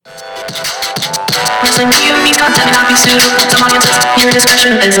Wrestling POV content may not be suitable to some audiences. Your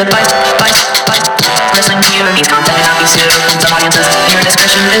discretion is advised. Wrestling POV content may not be suitable to some audiences. Your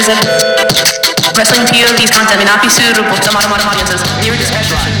discretion is advised. Wrestling POV's content may not be suitable to modern audiences. Your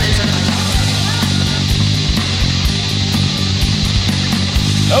discretion is advised.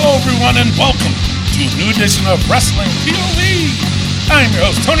 Hello, everyone, and welcome to a new edition of Wrestling POV. I'm your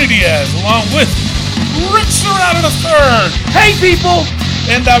host, Tony Diaz, along with Rick Serrano III. Hey, people!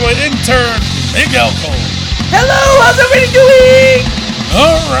 And our intern, Miguel Cole. Hello, how's everybody doing?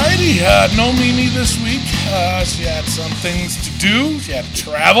 Alrighty, no Mimi this week. She had some things to do. She had to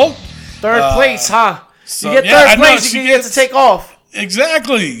travel. Third place, huh? So, you get third place, you get to take off.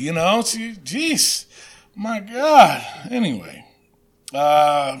 Exactly, jeez. My God. Anyway.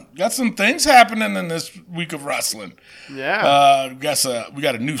 Got some things happening in this week of wrestling. Yeah. We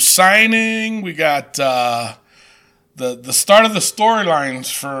got a new signing. We got the start of the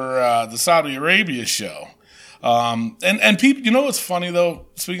storylines for the Saudi Arabia show. And people, you know what's funny though?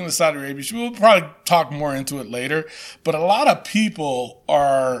 Speaking of Saudi Arabia, we'll probably talk more into it later. But a lot of people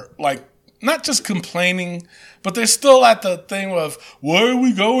are like not just complaining, but they're still at the thing of why are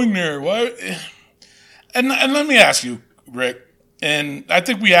we going there? Why? And let me ask you, Rick. And I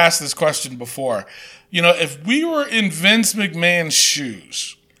think we asked this question before. If we were in Vince McMahon's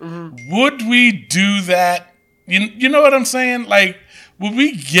shoes, would we do that? You know what I'm saying? Like, would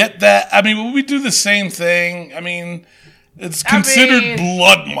we get that? I mean, would we do the same thing? I mean, it's considered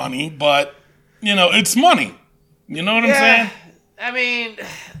blood money, but, it's money. You know what I'm saying? I mean,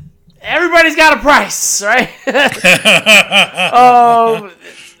 everybody's got a price, right?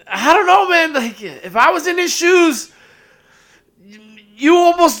 I don't know, man. Like, if I was in his shoes...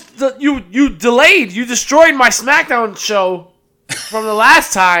 You delayed. You destroyed my SmackDown show from the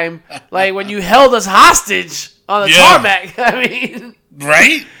last time. Like when you held us hostage on the tarmac. I mean,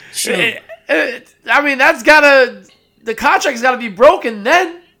 right? Sure. I mean, the contract's got to be broken.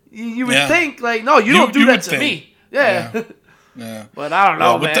 Then you would think like, no, you don't do that to me. Yeah. But I don't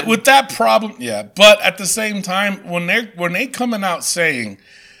know, man. With that problem, But at the same time, when they coming out saying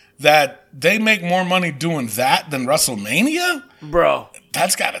that they make more money doing that than WrestleMania, bro,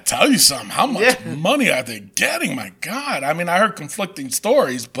 that's got to tell you something. How much money are they getting? My God. I mean, I heard conflicting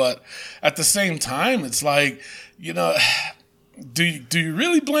stories, but at the same time, it's like, do you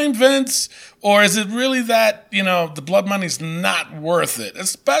really blame Vince? Or is it really that, the blood money's not worth it?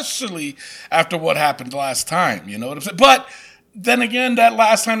 Especially after what happened last time, you know what I'm saying? But then again, that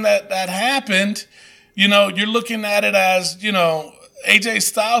last time that happened, you're looking at it as, AJ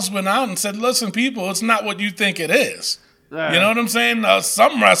Styles went out and said, listen, people, it's not what you think it is. You know what I'm saying?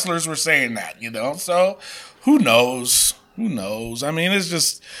 Some wrestlers were saying that, so who knows? Who knows? I mean, it's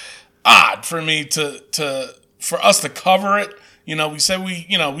just odd for me for us to cover it. We said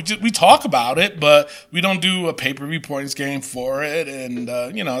we talk about it, but we don't do a pay-per-view points game for it. And,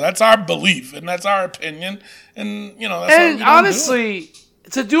 that's our belief and that's our opinion. And, that's and how we honestly,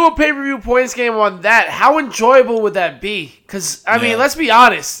 to do a pay-per-view points game on that, how enjoyable would that be? Because, I mean, let's be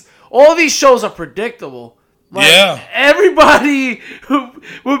honest. All these shows are predictable. Like, everybody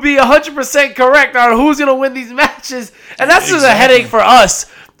would be 100% correct on who's going to win these matches. And that's just a headache for us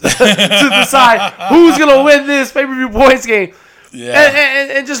to decide who's going to win this pay-per-view points game. Yeah.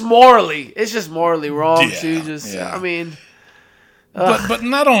 And just morally. It's just morally wrong I mean... But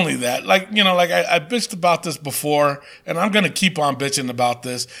not only that, like I bitched about this before, and I'm gonna keep on bitching about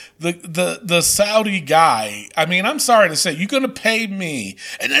this. The Saudi guy. I mean, I'm sorry to say, you're gonna pay me,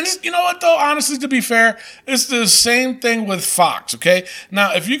 and you know what though? Honestly, to be fair, it's the same thing with Fox. Okay,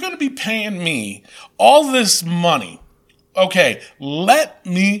 now if you're gonna be paying me all this money, okay, let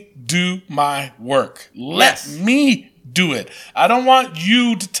me do my work. Let me do it. I don't want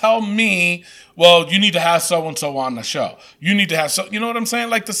you to tell me, well, you need to have so-and-so on the show. You need to have you know what I'm saying?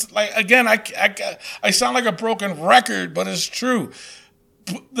 Like this, like, again, I sound like a broken record, but it's true.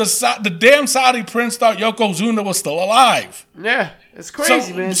 The damn Saudi prince thought Yokozuna was still alive. Yeah, it's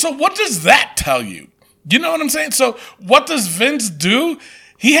crazy, man. So what does that tell you? You know what I'm saying? So what does Vince do?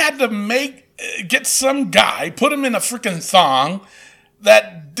 He had to get some guy, put him in a freaking thong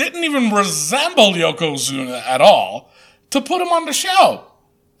that didn't even resemble Yokozuna at all, to put him on the show.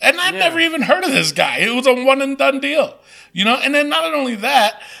 And I've never even heard of this guy. It was a one and done deal. And then not only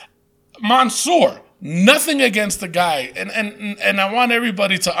that, Mansoor, nothing against the guy. And I want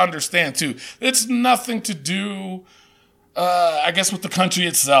everybody to understand too. It's nothing to do, I guess, with the country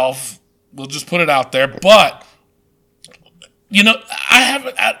itself. We'll just put it out there. But,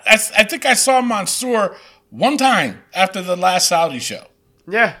 I think I saw Mansoor one time after the last Saudi show.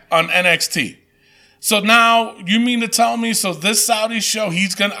 Yeah. On NXT. So now you mean to tell me, so this Saudi show,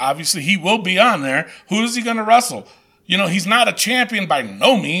 obviously he will be on there. Who is he going to wrestle? He's not a champion by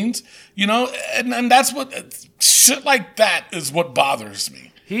no means, and that's shit like that is what bothers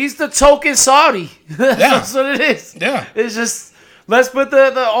me. He's the token Saudi. That's what it is. Yeah. It's just, let's put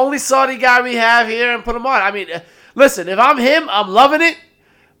the only Saudi guy we have here and put him on. I mean, listen, if I'm him, I'm loving it.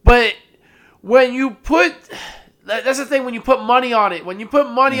 But when you put... That's the thing when you put money on it. When you put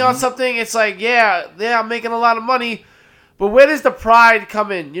money on something, it's like, yeah, I'm making a lot of money. But where does the pride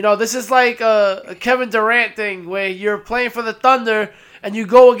come in? This is like a Kevin Durant thing where you're playing for the Thunder and you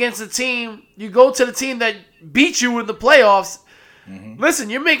go against a team. You go to the team that beat you in the playoffs.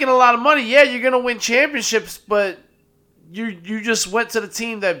 Listen, you're making a lot of money. Yeah, you're going to win championships, but you just went to the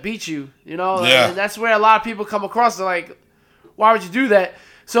team that beat you. Yeah. And that's where a lot of people come across. They're like, why would you do that?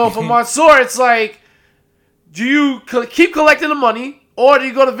 So for Mansoor, it's like, do you keep collecting the money, or do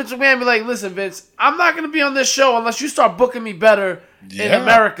you go to Vince McMahon and be like, listen, Vince, I'm not going to be on this show unless you start booking me better in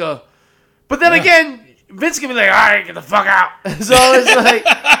America. But then again, Vince can be like, all right, get the fuck out. So it's like...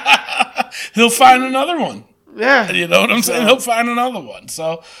 He'll find another one. Yeah. You know what I'm saying? He'll find another one.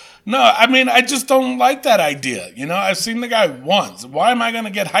 So, no, I mean, I just don't like that idea. I've seen the guy once. Why am I going to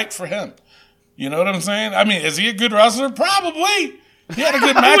get hyped for him? You know what I'm saying? I mean, is he a good wrestler? Probably. He had a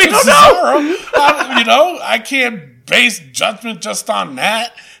good match with Cesaro. I can't base judgment just on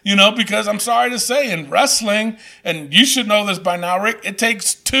that, because I'm sorry to say, in wrestling, and you should know this by now, Rick, it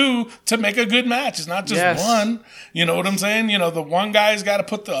takes two to make a good match. It's not just one. You know what I'm saying? The one guy's got to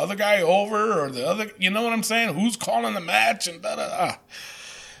put the other guy over, or the other, you know what I'm saying? Who's calling the match, and da-da-da.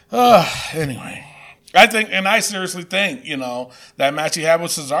 Anyway, I seriously think, that match he had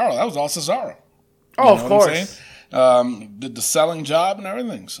with Cesaro, that was all Cesaro. Oh, of course. Did the selling job and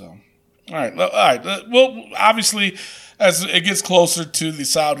everything. So, all right. Well, obviously, as it gets closer to the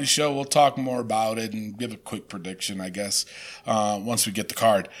Saudi show, we'll talk more about it and give a quick prediction, I guess, once we get the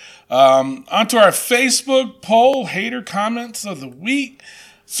card. Onto our Facebook poll, hater comments of the week.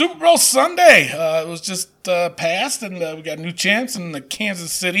 Super Bowl Sunday. It was just passed, and we got a new chance in the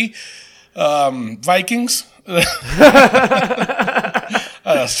Kansas City Vikings.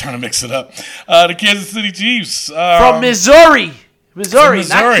 I was trying to mix it up. The Kansas City Chiefs. From Missouri. Missouri,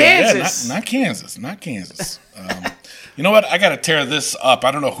 not Kansas. Yeah, not Kansas. You know what? I got to tear this up.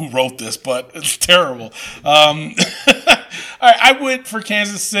 I don't know who wrote this, but it's terrible. I went for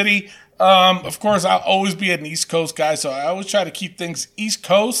Kansas City. Of course, I'll always be an East Coast guy, so I always try to keep things East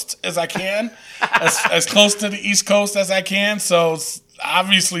Coast as I can, as close to the East Coast as I can. So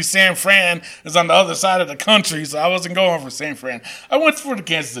obviously, San Fran is on the other side of the country, so I wasn't going for San Fran. I went for the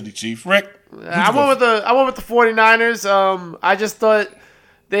Kansas City Chiefs. Rick? I went with the 49ers. I just thought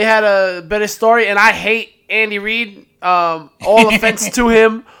they had a better story, and I hate Andy Reid. All offense to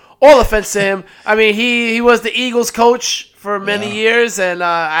him. I mean, he was the Eagles coach for many years, and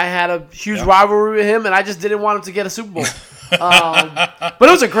I had a huge rivalry with him, and I just didn't want him to get a Super Bowl. But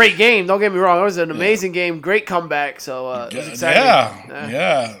it was a great game. Don't get me wrong. It was an amazing game. Great comeback. So it was exciting.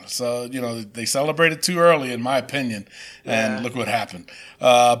 Yeah. So, they celebrated too early, in my opinion. And look what happened.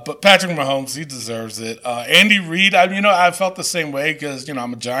 But Patrick Mahomes, he deserves it. Andy Reid, I felt the same way because,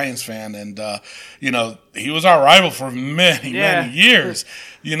 I'm a Giants fan. And, he was our rival for many years.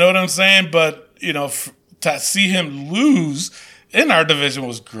 You know what I'm saying? But, to see him lose in our division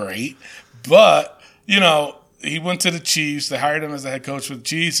was great. But, he went to the Chiefs. They hired him as the head coach for the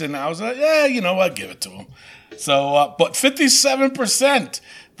Chiefs, and I was like, yeah, you know what? Give it to him. So, but 57%,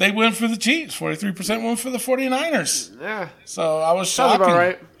 they went for the Chiefs. 43% went for the 49ers. Yeah. So I was shocked. Sounds about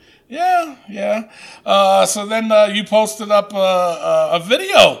right. Yeah. So then you posted up a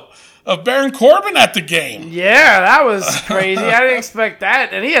video of Baron Corbin at the game. Yeah, that was crazy. I didn't expect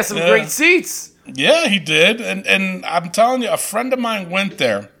that. And he had some great seats. Yeah, he did. And I'm telling you, a friend of mine went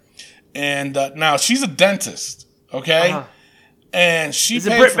there. And now she's a dentist, okay? And she is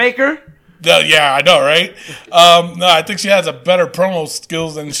it Britt Baker? Yeah, I know, right? No, I think she has a better promo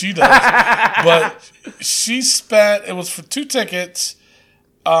skills than she does. But she spent, it was for 2 tickets,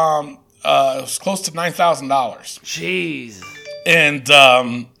 it was close to $9,000. Jeez.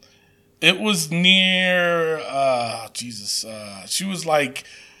 And it was near, she was like,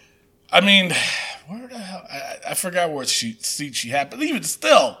 I mean, where the hell? I forgot what seat she had, but even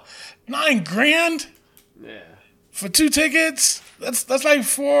still, $9,000. Yeah. For 2 tickets. That's like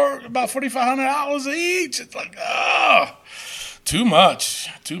about $4,500 each. It's like, too much.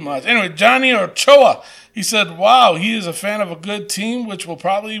 Anyway, Johnny Ochoa, he said, "Wow, he is a fan of a good team, which will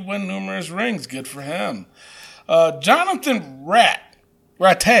probably win numerous rings. Good for him." Jonathan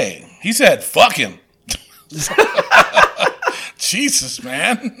Ratte, he said, "Fuck him." Jesus,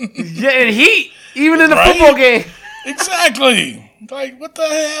 man. Yeah, and Even in a football game. Exactly. Like, what the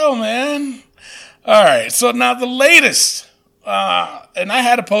hell, man? All right. So now the latest, and I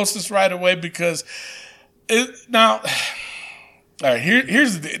had to post this right away because all right,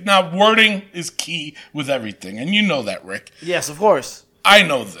 here's now wording is key with everything, and you know that, Rick. Yes, of course. I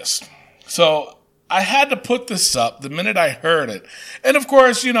know this. So I had to put this up the minute I heard it. And of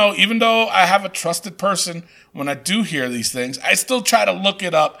course, even though I have a trusted person, when I do hear these things, I still try to look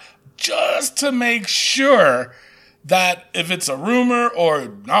it up just to make sure that if it's a rumor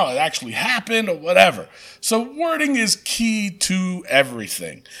or no, it actually happened or whatever. So wording is key to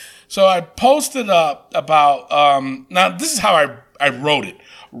everything. So I posted up about, now this is how I wrote it.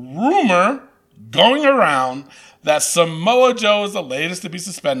 Rumor going around that Samoa Joe is the latest to be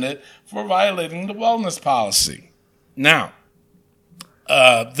suspended for violating the wellness policy. Now,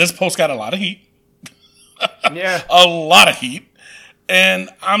 this post got a lot of heat. Yeah. A lot of heat. And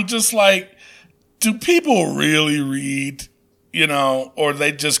I'm just like, do people really read, or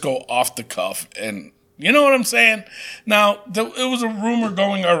they just go off the cuff and, you know what I'm saying? Now, it was a rumor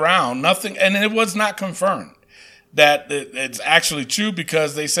going around, nothing, and it was not confirmed that it's actually true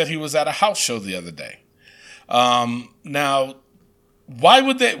because they said he was at a house show the other day. Now, why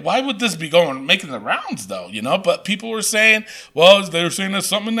would this be making the rounds though, But people were saying, well, they were saying there's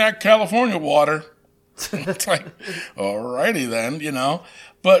something in that California water. It's like, alrighty then,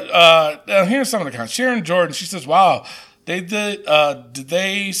 But here's some of the comments. Sharon Jordan, she says, wow, did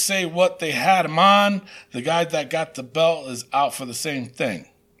they say what they had him on? The guy that got the belt is out for the same thing.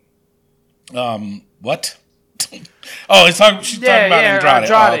 What? Oh, she's talking about Andrade.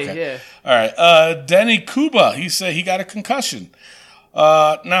 Oh, okay. Yeah. All right. Denny Cuba, he said he got a concussion.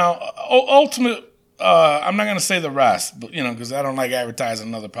 Now, ultimate, I'm not going to say the rest, but, because I don't like advertising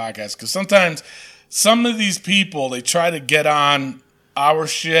another podcast, because sometimes some of these people, they try to get on our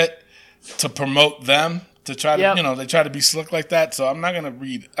shit to promote them, to try to, they try to be slick like that. So I'm not going to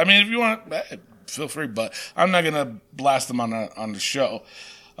read. I mean, if you want, feel free, but I'm not going to blast them on the show,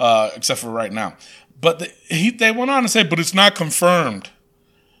 except for right now. But they went on to say, but it's not confirmed.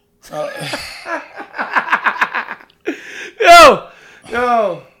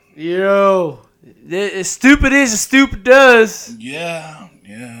 Yo. As stupid is, as stupid does. Yeah.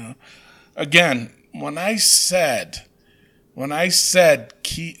 Again, when I said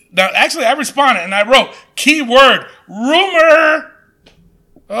key... Now, actually, I responded and I wrote, keyword, rumor.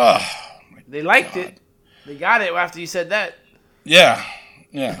 Oh, they liked it. They got it after you said that. Yeah.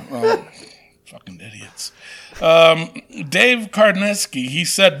 Well, fucking idiots. Dave Karneski, he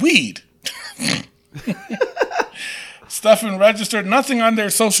said weed. Stefan registered nothing on their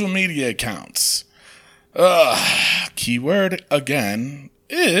social media accounts. Keyword, again,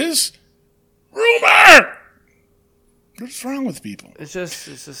 is rumor. What's wrong with people? It's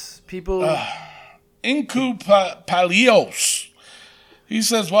just people. Inku Palios. He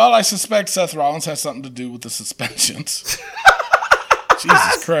says, well, I suspect Seth Rollins has something to do with the suspensions.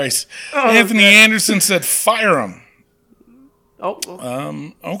 Jesus Christ. Anthony Anderson said, fire him.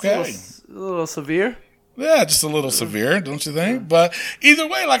 Okay. A little severe. Yeah, just a little severe, don't you think? But either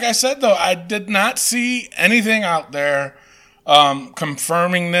way, like I said, though, I did not see anything out there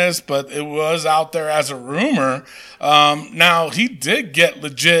confirming this, but it was out there as a rumor. Now, he did get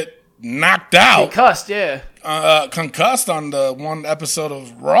legit knocked out. Concussed, yeah. Concussed on the one episode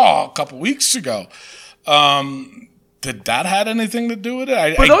of Raw a couple weeks ago. Did that have anything to do with it?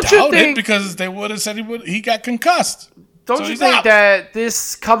 I doubt it, because they would have said he got concussed. Don't you think that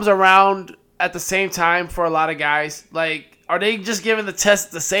this comes around at the same time for a lot of guys? Like, are they just giving the test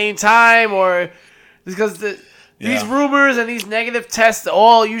at the same time, or because these rumors and these negative tests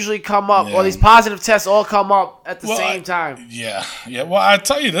all usually come up, or these positive tests all come up at the same time? Yeah. Well, I'll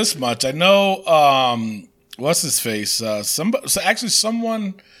tell you this much. I know, what's his face? Someone, I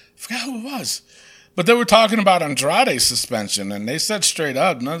forgot who it was, but they were talking about Andrade's suspension, and they said straight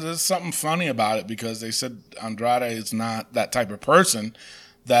up, there's something funny about it, because they said Andrade is not that type of person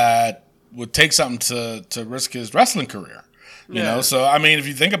that would take something to risk his wrestling career. You know, so I mean, if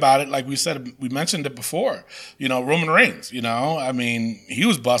you think about it, like we mentioned it before, Roman Reigns, I mean, he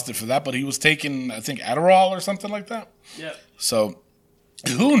was busted for that, but he was taking, I think, Adderall or something like that. Yeah. So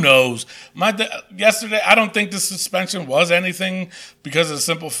who knows? Yesterday, I don't think the suspension was anything, because of the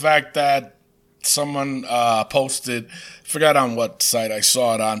simple fact that someone posted, forgot on what site I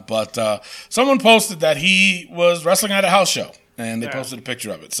saw it on, but someone posted that he was wrestling at a house show. And they posted a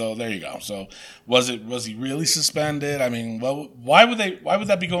picture of it. So there you go. So was he really suspended? I mean, well, why would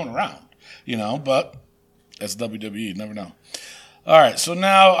that be going around? But that's WWE. You never know. All right. So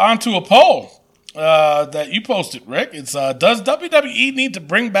now on to a poll. that you posted, Rick. It's does WWE need to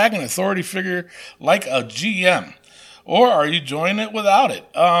bring back an authority figure like a GM, or are you joining it without it?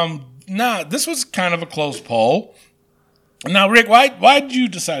 Nah, this was kind of a close poll. Now, Rick, why did you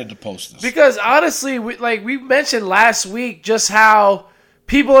decide to post this? Because honestly, we mentioned last week just how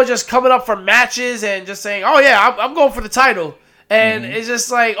people are just coming up for matches and just saying, "Oh yeah, I'm going for the title," and it's just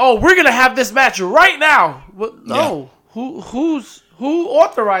like, "Oh, we're gonna have this match right now." Well, no, who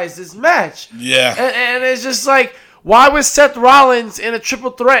authorized this match? Yeah, and it's just like, why was Seth Rollins in a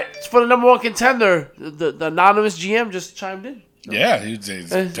triple threat for the number one contender? The anonymous GM just chimed in. Yeah, he's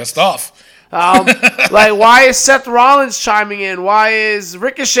pissed off. Like, why is Seth Rollins chiming in? Why is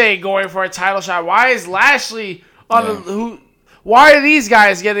Ricochet going for a title shot? Why is Lashley on why are these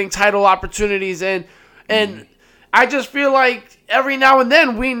guys getting title opportunities? And I just feel like every now and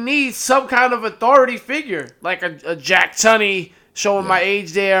then we need some kind of authority figure, like a Jack Tunney, showing my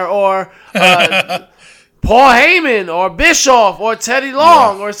age there, or Paul Heyman, or Bischoff, or Teddy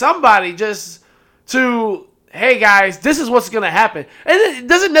Long, or somebody just to, hey guys, this is what's going to happen. And it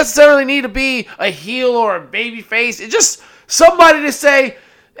doesn't necessarily need to be a heel or a baby face. It's just somebody to say,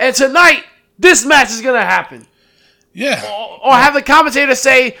 and tonight, this match is going to happen. Yeah. Or have the commentator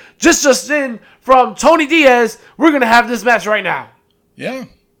say, just in from Tony Diaz, we're going to have this match right now. Yeah.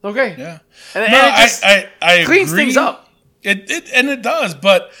 Okay. Yeah. And it just I cleans agree. things up. It does,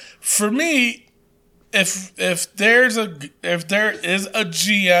 but for me, if there is a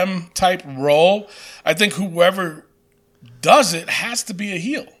GM type role, I think whoever does it has to be a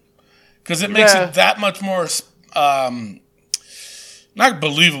heel, because it makes it that much more not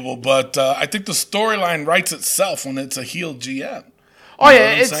believable, but I think the storyline writes itself when it's a heel GM. Oh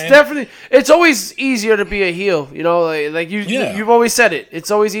yeah, it's definitely. It's always easier to be a heel. You know, like you've always said it.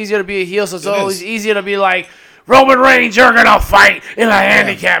 It's always easier to be a heel, so it's always easier to be like, Roman Reigns, you're gonna fight in a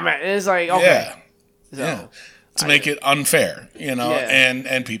handicap match. And it's like, okay, to make it unfair,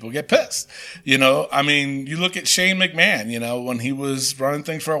 and people get pissed. I mean, you look at Shane McMahon. When he was running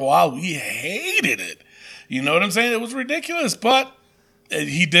things for a while, we hated it. You know what I'm saying? It was ridiculous, but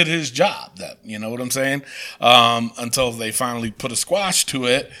he did his job. You know what I'm saying? Until they finally put a squash to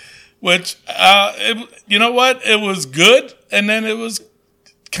it, which you know what? It was good, and then it was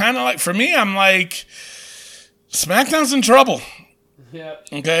kind of like, for me, I'm like, SmackDown's in trouble. Yeah.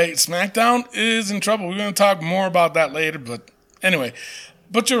 Okay, SmackDown is in trouble. We're going to talk more about that later, but anyway.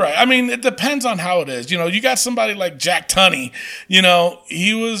 But you're right. I mean, it depends on how it is. You got somebody like Jack Tunney.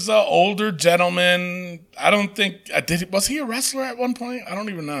 He was an older gentleman. I don't think was he a wrestler at one point? I don't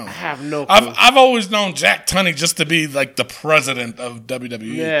even know. I have no clue. I've always known Jack Tunney just to be like the president of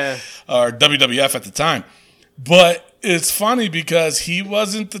WWE or WWF at the time. But it's funny because he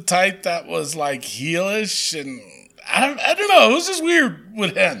wasn't the type that was like heelish, and I don't know. It was just weird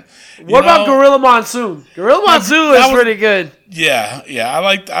with him. What about Gorilla Monsoon? Gorilla Monsoon is pretty good. Yeah.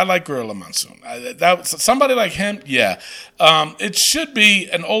 I like Gorilla Monsoon. Somebody like him. Yeah. It should be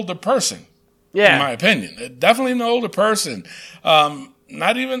an older person. Yeah. In my opinion, definitely an older person.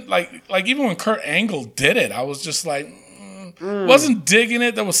 Not even like even when Kurt Angle did it, I was just like, wasn't digging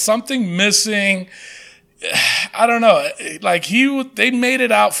it. There was something missing. I don't know. Like they made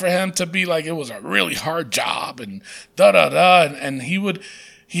it out for him to be like it was a really hard job and and he was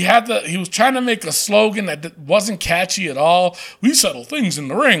trying to make a slogan that wasn't catchy at all. We settle things in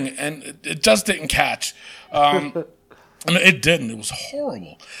the ring, and it just didn't catch. And it didn't. It was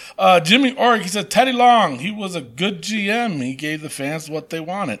horrible. Jimmy Org, he said Teddy Long, he was a good GM. He gave the fans what they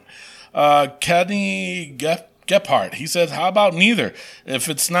wanted. Kenny Gephardt, he says, how about neither? If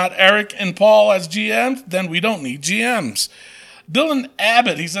it's not Eric and Paul as GMs, then we don't need GMs. Dylan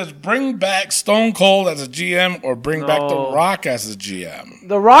Abbott, he says, bring back Stone Cold as a GM or bring back The Rock as a GM.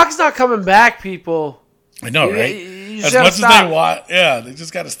 The Rock's not coming back, people. I know, right? As much as they want, they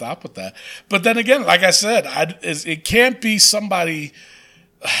just got to stop with that. But then again, like I said, it can't be somebody.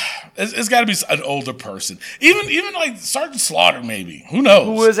 It's got to be an older person, even like Sergeant Slaughter, maybe. Who knows?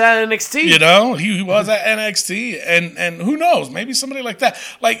 Who was at NXT? He was at NXT, and who knows? Maybe somebody like that.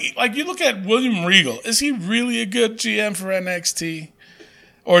 Like you look at William Regal. Is he really a good GM for NXT?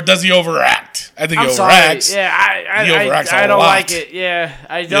 Or does he overact? I think he overacts. Sorry. Yeah, he overacts I don't lot. Like it. Yeah,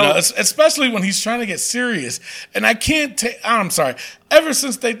 I don't. Especially when he's trying to get serious. And I can't take. I'm sorry. Ever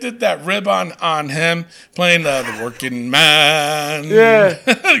since they did that rib on him playing the working man,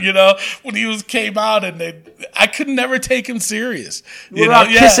 when he came out and I could never take him serious.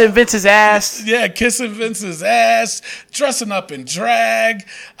 Kissing Vince's ass? Yeah, kissing Vince's ass, dressing up in drag.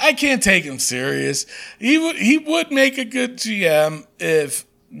 I can't take him serious. He would make a good GM if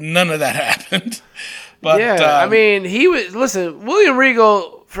none of that happened. But I mean, he would listen. William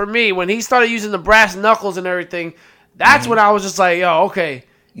Regal for me, when he started using the brass knuckles and everything, that's when I was just like, yo, okay.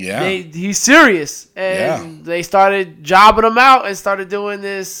 Yeah. He's serious. And they started jobbing him out and started doing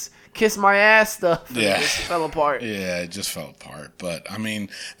this kiss my ass stuff. Yeah. It just fell apart. Yeah, it just fell apart. But, I mean,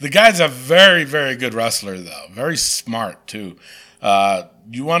 the guy's a very, very good wrestler, though. Very smart, too.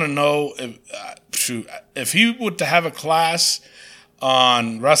 You want to know, if he were to have a class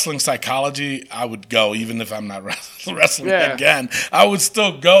on wrestling psychology, I would go, even if I'm not wrestling again. I would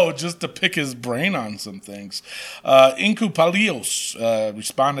still go just to pick his brain on some things. Inku Palios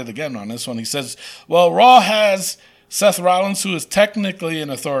responded again on this one. He says, well, Raw has Seth Rollins, who is technically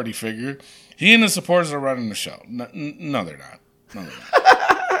an authority figure. He and his supporters are running the show. No, they're not. No, they're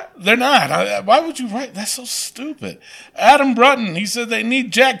not. They're not. Why would you write? That's so stupid. Adam Brutton, he said they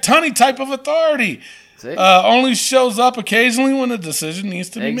need Jack Tunney type of authority. Only shows up occasionally when a decision needs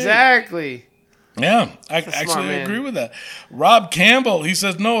to be made. Exactly. Yeah, I actually agree with that. Rob Campbell, he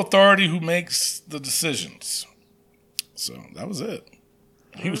says no authority who makes the decisions. So that was it.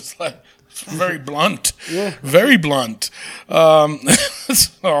 He was like very blunt. Yeah. Very blunt. So,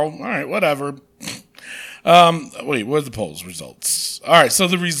 all right, whatever. Wait, what are the polls results? All right, so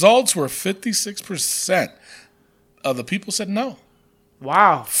the results were 56% of the people said no.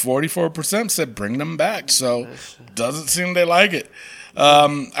 Wow. 44% said bring them back. So doesn't seem they like it.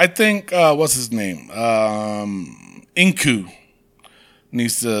 I think, what's his name? Inku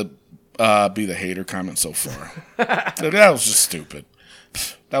needs to be the hater comment so far. That was just stupid.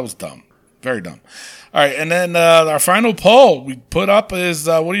 That was dumb. Very dumb. All right, and then our final poll we put up is,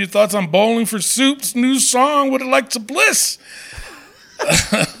 what are your thoughts on Bowling for Soup's new song, With Alexa Bliss?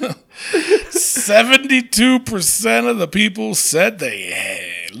 72% of the people said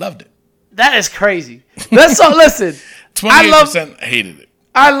they loved it. That is crazy. Listen. 28% hated it.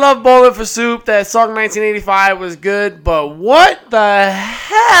 I love Bowling for Soup. That song 1985 was good, but what the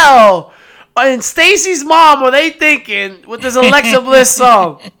hell? And Stacy's mom, were they thinking with this Alexa Bliss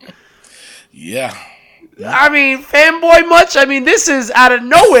song? Yeah. I mean, fanboy much? I mean, this is out of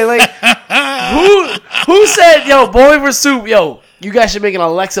nowhere. Like, who said, yo, Bowling for Soup, yo, you guys should make an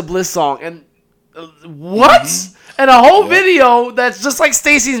Alexa Bliss song? And what? Mm-hmm. And a whole video that's just like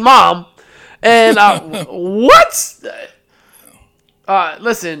Stacy's mom. And what?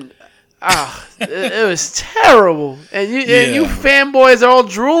 Listen, it was terrible. And you fanboys are all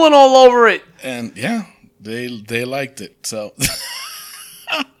drooling all over it. And yeah, they liked it. So,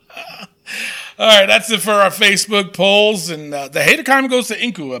 all right, that's it for our Facebook polls. And the hater comment goes to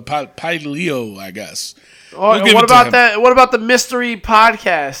Inku, Pileo, I guess. Oh, we'll what about that? What about the mystery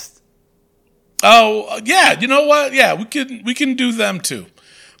podcast? Oh, yeah. You know what? Yeah, we can do them too.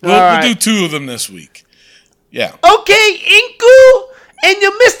 We'll do 2 of them this week. Yeah. Okay, Inku and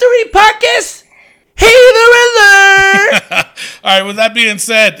your mystery podcast. Hater alert! All right, with that being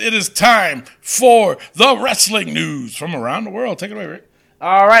said, it is time for the wrestling news from around the world. Take it away, Rick.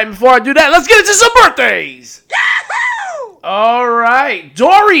 All right, before I do that, let's get into some birthdays. Yahoo! All right,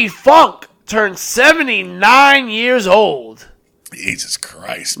 Dory Funk turned 79 years old. Jesus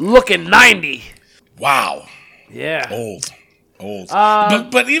Christ. Looking 90. Wow. Yeah. Old.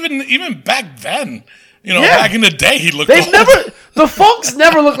 But even back then, back in the day, he looked old. The Funks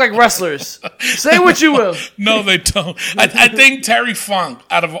never look like wrestlers. Say what you will. No, they don't. I think Terry Funk,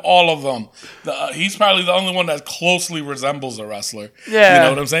 out of all of them, he's probably the only one that closely resembles a wrestler. Yeah. You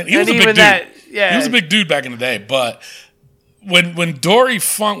know what I'm saying? He was a big dude. He was a big dude back in the day. But when Dory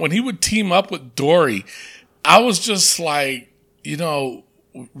Funk, when he would team up with Dory, I was just like, wait,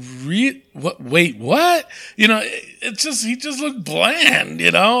 what? He just looked bland,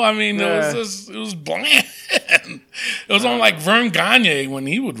 I mean, it was bland. It was on like Vern Gagne when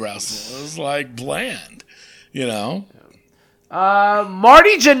he would wrestle. It was like bland, Marty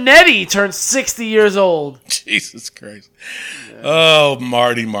Jannetty turned 60 years old. Jesus Christ. Yeah. Oh,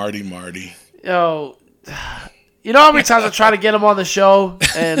 Marty. Yo, you know how many times I try to get him on the show,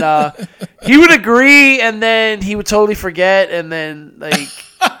 and he would agree, and then he would totally forget, and then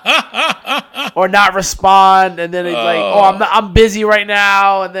or not respond, and then he'd I'm busy right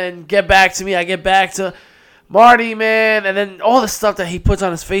now, and then get back to me. I get back to Marty, man, and then all the stuff that he puts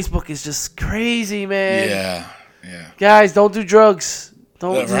on his Facebook is just crazy, man. Yeah. Guys, don't do drugs.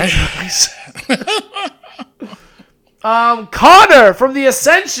 Don't do drugs. Connor from the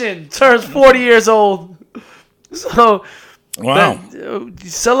Ascension turns 40 years old. So, wow.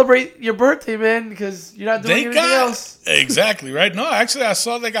 Celebrate your birthday, man, because you're not doing anything else. Exactly, right? No, actually, I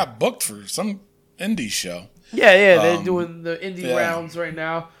saw they got booked for some indie show. Yeah, they're doing the indie rounds right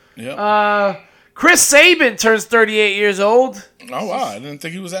now. Yeah. Chris Sabin turns 38 years old. Oh, wow. I didn't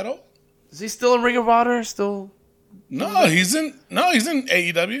think he was that old. Is he still in Ring of Honor? Still? No, he's in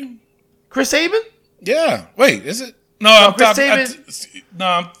AEW. Chris Sabin? Yeah. Wait, is it? No,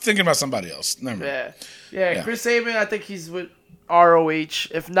 I'm thinking about somebody else. Never mind. Yeah. Chris Sabin, I think he's with ROH.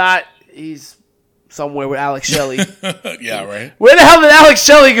 If not, he's somewhere with Alex Shelley. Yeah, right. Where the hell did Alex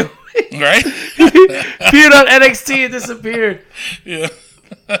Shelley go? Right? Appeared on NXT and disappeared. Yeah.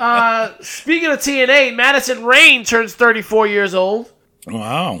 Speaking of TNA, Madison Rayne turns 34 years old.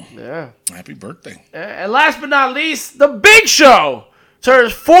 Wow. Yeah. Happy birthday. And last but not least, The Big Show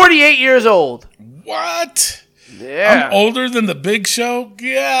turns 48 years old. What? Yeah. I'm older than The Big Show?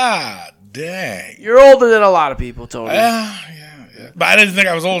 God dang. You're older than a lot of people, Tony. Yeah. But I didn't think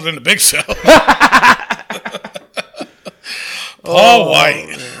I was older than The Big Show. Paul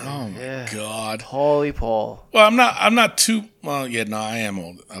White. Oh my God. Holy Paul. Well, I'm not too. Well, yeah, no, I am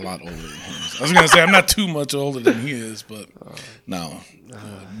a lot older than he is. I was gonna say I'm not too much older than he is, but no,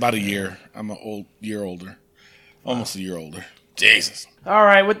 about a year. I'm a year older, almost a year older. Jesus. All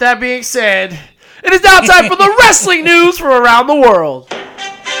right. With that being said, it is now time for the wrestling news from around the world.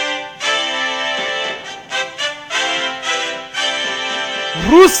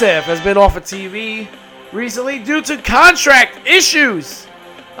 Rusev has been off of TV recently due to contract issues.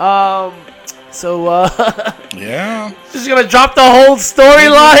 Yeah. Just gonna drop the whole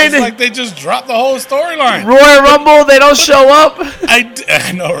storyline. It's like they just dropped the whole storyline. Royal Rumble, they don't show up.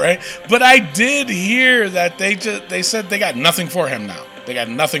 I know, right? But I did hear that they said they got nothing for him now. They got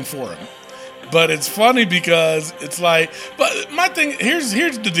nothing for him. But it's funny because it's like, but my thing here's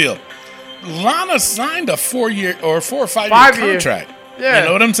the deal. Lana signed a 4 or 5 year contract. Yeah. You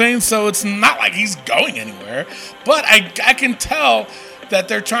know what I'm saying? So it's not like he's going anywhere. But I can tell that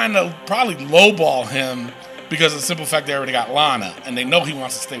they're trying to probably lowball him because of the simple fact they already got Lana, and they know he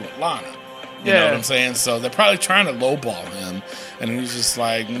wants to stay with Lana. You know what I'm saying? So they're probably trying to lowball him, and he's just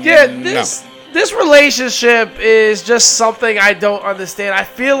like, This relationship is just something I don't understand. I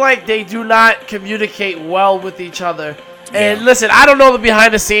feel like they do not communicate well with each other. And listen, I don't know the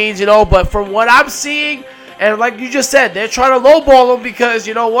behind the scenes, but from what I'm seeing, and like you just said, they're trying to lowball him because,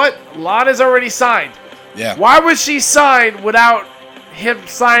 you know what? Lana's already signed. Yeah. Why would she sign without him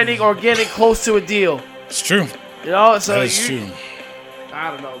signing or getting close to a deal? It's true. So that is true. I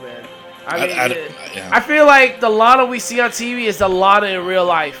don't know, man. I feel like the Lana we see on TV is the Lana in real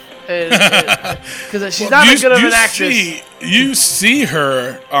life. Because she's not as good of an actress. You see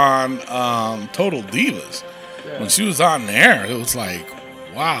her on Total Divas. Yeah. When she was on there, it was like,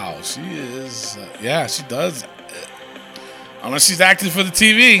 wow, she is. She does. Unless she's acting for the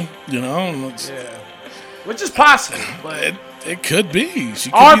TV, which is possible, but it could be.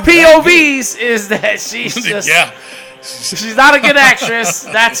 Our POVs is that she's just she's not a good actress.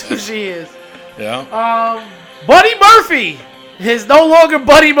 That's who she is. Yeah. Buddy Murphy is no longer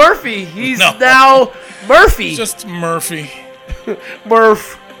Buddy Murphy. He's now Murphy. Just Murphy.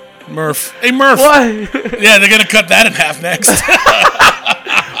 Murph. Hey, Murph. What? Yeah, they're going to cut that in half next.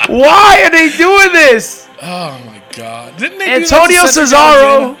 Why are they doing this? Oh, my God. Didn't they Antonio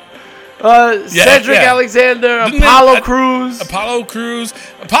Cesaro, Cedric Alexander, Apollo Crews.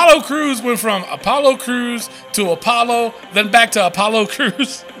 Apollo Crews went from Apollo Crews to Apollo, then back to Apollo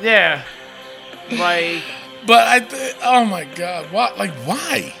Crews. Yeah. Like... But oh my God, what? Like,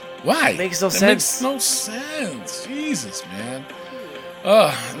 why? Makes no sense. Makes no sense. Jesus, man.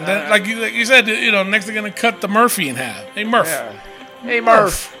 Then, like you said, next they're gonna cut the Murphy in half. Hey, Murph. Yeah. Hey,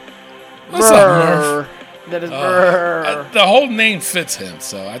 Murph. What's up, Murph? That is Murph. The whole name fits him,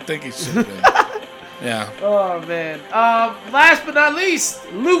 so I think it should have been. Yeah. Oh man. Last but not least,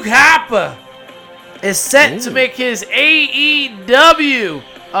 Luke Harper is set to make his AEW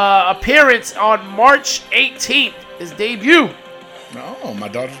appearance on March 18th, his debut. Oh, my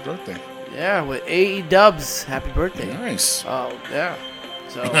daughter's birthday. Yeah, with AE Dubs. Happy birthday. Nice. Oh, yeah.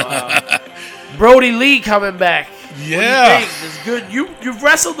 So, Brody Lee coming back. Yeah. It's good. You've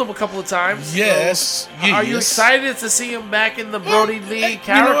wrestled him a couple of times. Yes. So are you excited to see him back in the Brody Lee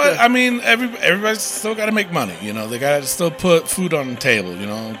character? You know what? I mean, everybody's still got to make money. They got to still put food on the table.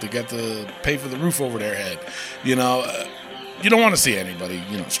 They got to pay for the roof over their head. You don't want to see anybody,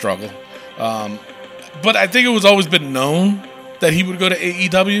 struggle. But I think it was always been known that he would go to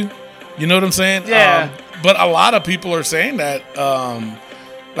AEW. You know what I'm saying? Yeah. But a lot of people are saying that,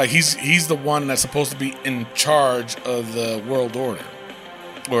 like he's the one that's supposed to be in charge of the World Order,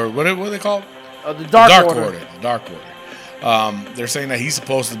 or what are they called? The Dark Order. The Dark Order. They're saying that he's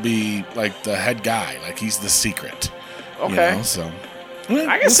supposed to be like the head guy, like he's the secret. Okay. So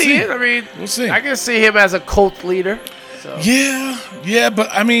I can see it. I mean, we'll see. I can see him as a cult leader. So. Yeah, but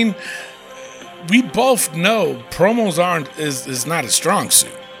I mean, we both know promos is not a strong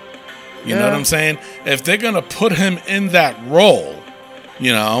suit. You know what I'm saying? If they're going to put him in that role,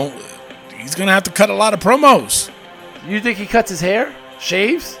 you know, he's going to have to cut a lot of promos. You think he cuts his hair?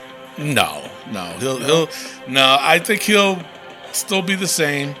 Shaves? No. He'll I think he'll still be the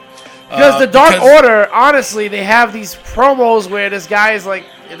same. Because the Dark Order, honestly, they have these promos where this guy is like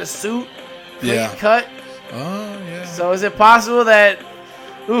in a suit, clean cut. Oh, yeah. So is it possible that,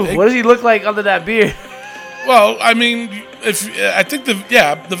 what does he look like under that beard? Well, I mean, I think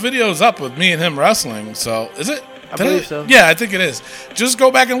the video's up with me and him wrestling. So is it? I believe so. Yeah, I think it is. Just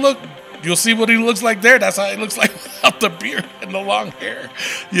go back and look. You'll see what he looks like there. That's how he looks like without the beard and the long hair.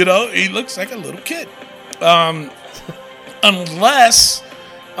 You know, he looks like a little kid. Unless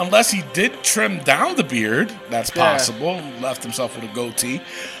he did trim down the beard, that's possible. Left himself with a goatee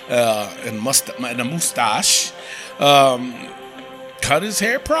and a mustache. Cut his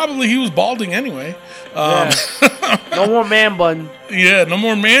hair. Probably he was balding anyway. No more man bun. Yeah, no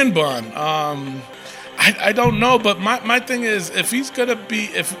more man bun. I don't know, but my thing is, if he's gonna be,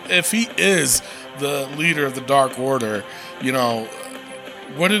 if he is the leader of the Dark Order, you know,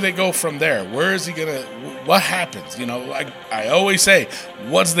 where do they go from there? Where is he gonna? What happens? You know, I always say,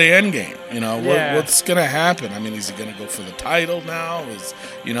 what's the end game? You know, what's gonna happen? I mean, is he gonna go for the title now?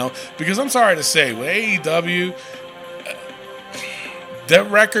 Because I'm sorry to say, with AEW, their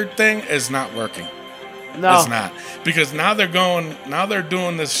record thing is not working. No, it's not, because now they're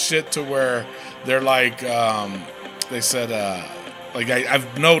doing this shit to where they're like, they said, like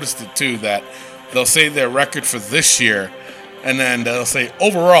I've noticed it too, that they'll say their record for this year, and then they'll say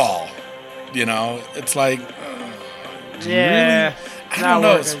overall. You know, it's like, really? I don't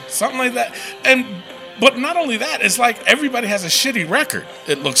know, something like that. But not only that, it's like everybody has a shitty record.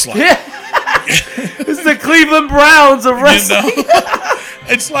 It looks like. It's the Cleveland Browns of wrestling. You know?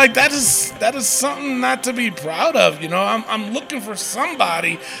 It's like that is something not to be proud of. You know, I'm looking for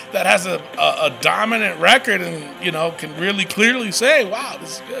somebody that has a dominant record and, you know, can really clearly say, wow,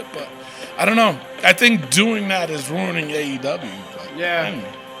 this is good. But I don't know. I think doing that is ruining AEW. But,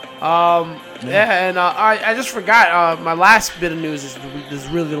 anyway. And I just forgot, my last bit of news is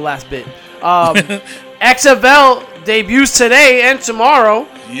really the last bit. XFL debuts today and tomorrow.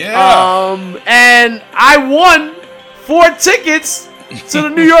 Yeah. And I won 4 tickets to the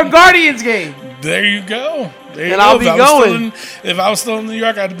New York Guardians game. There you go. I'll be going. If I was still in New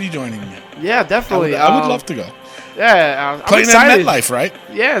York, I'd be joining you. Yeah, definitely. I would love to go. Yeah, I'm playing excited. at MetLife, right?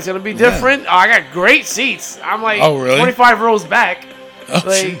 Yeah, it's gonna be different. I got great seats. I'm like 25 rows back. Oh,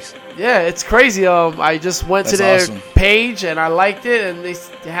 jeez. Yeah, it's crazy. I just went to their page and I liked it, and they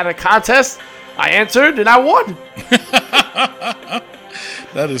had a contest. I entered and I won.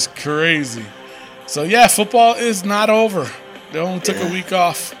 That is crazy. So yeah, football is not over. They only took a week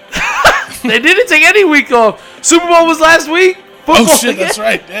off. They didn't take any week off. Super Bowl was last week. Football shit, that's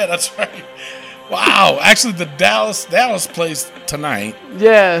right. Yeah, that's right. Wow. Actually, the Dallas plays tonight.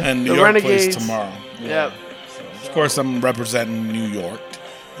 Yeah, and New York plays tomorrow. Yeah. So, of course, I'm representing New York.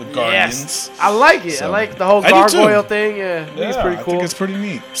 The Guardians. Yes. I like it. So, I like the whole gargoyle thing. Yeah, it's pretty cool. I think it's pretty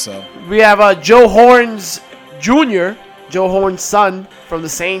neat. So we have Joe Horns Jr., Joe Horn's son from the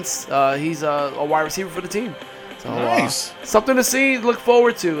Saints. He's a wide receiver for the team. So, nice. Something to see, look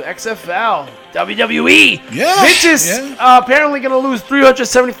forward to. XFL, WWE. Yeah. Vince is apparently going to lose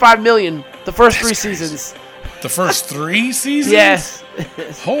 $375 million the first 3 seasons. The first 3 seasons? Yes.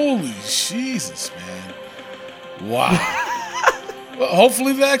 Holy Jesus, man. Wow. Well,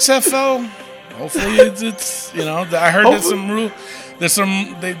 hopefully the XFL. Hopefully it's you know, I heard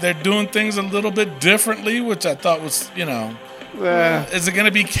they're doing things a little bit differently, which I thought was, you know, is it going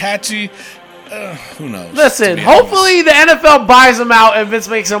to be catchy? Who knows? Listen, hopefully the NFL buys them out and Vince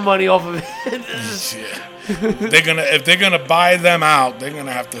makes some money off of it. If they're gonna buy them out, they're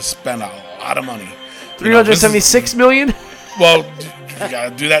gonna have to spend a lot of money. $376 million. Well, you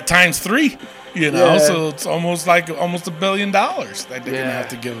gotta do that times 3. You know, so it's almost $1 billion that they're gonna have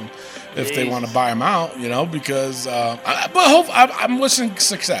to give them if they want to buy them out. You know, because I'm wishing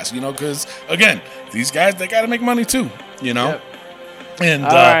success. You know, because again, these guys, they got to make money too. You know, and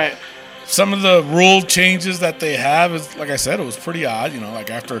all right. Some of the rule changes that they have is, like I said, it was pretty odd. You know, like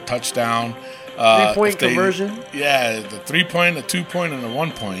after a touchdown, 3-point conversion. Yeah, the 3-point, the 2-point, and the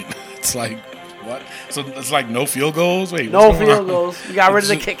 1-point. It's like, what? So it's like no field goals. Wait, no field goals. You got rid of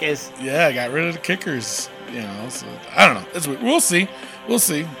the kickers. Yeah, I got rid of the kickers. You know, so I don't know. We'll see. We'll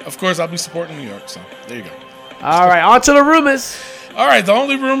see. Of course, I'll be supporting New York. So there you go. All right, on to the rumors. All right, the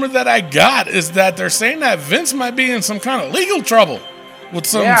only rumor that I got is that they're saying that Vince might be in some kind of legal trouble with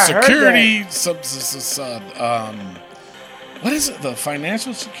some security. What is it? The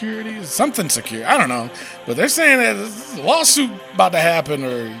financial security? Something secure. I don't know. But they're saying that there's a lawsuit about to happen,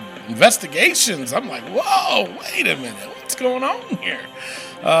 or investigations. I'm like, whoa, wait a minute. What's going on here?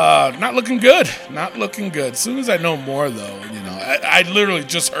 Not looking good. Not looking good. As soon as I know more, though, I literally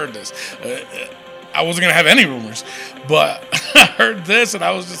just heard this. I wasn't going to have any rumors, but I heard this and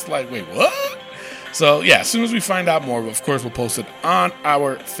I was just like, wait, what? So, yeah, as soon as we find out more, of course, we'll post it on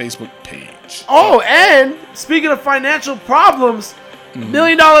our Facebook page. Oh, and speaking of financial problems, $1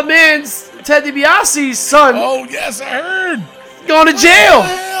 Million Man's Ted DiBiase's son. Oh, yes, I heard. Going to jail.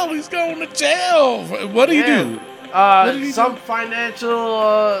 Hell, he's going to jail. What do you do? Some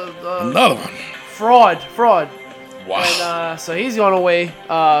financial... Another one. Fraud. Wow. And so he's going away.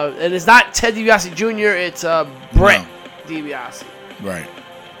 And it's not Ted DiBiase Jr., it's Brett DiBiase. Right.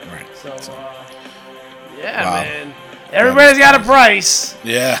 So, man. Everybody's got a price.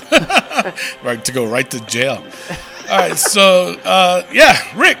 Yeah. Right, to go right to jail. All right, so,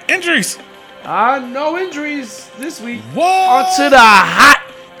 Rick, injuries. No injuries this week. What? On to the hot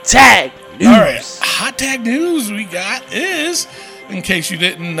tag news. All right, hot tag news we got is, in case you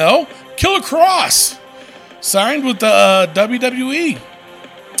didn't know, Killer Kross signed with the WWE.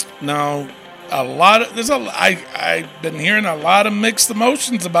 Now, I've been hearing a lot of mixed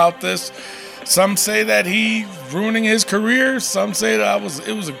emotions about this. Some say that he's ruining his career. Some say that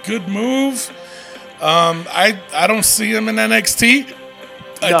it was a good move. I don't see him in NXT.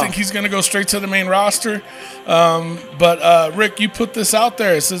 I think he's going to go straight to the main roster. But Rick, you put this out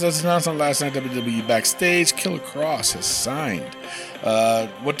there. It says, as announced on last night WWE Backstage, Killer Kross has signed.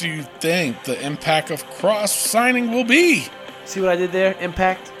 What do you think the impact of Kross signing will be? See what I did there?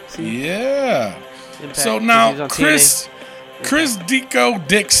 Impact? See? Yeah. Impact. So now, Chris Dico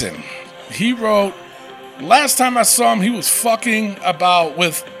Dixon, he wrote, last time I saw him, he was fucking about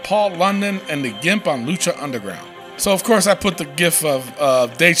with Paul London and the Gimp on Lucha Underground. So, of course, I put the gif of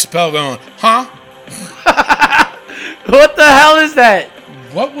Dave Chappelle going, huh? What the hell is that?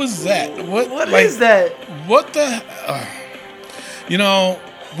 What was that? What is that? What the... we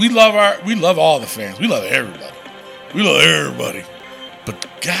love all the fans. We love everybody. But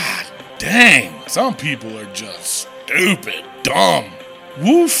god dang, some people are just stupid, dumb.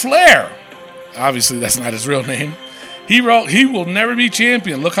 Woo Flair. Obviously, that's not his real name. He wrote, he will never be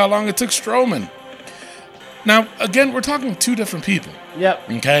champion. Look how long it took Strowman. Now, again, we're talking two different people. Yep.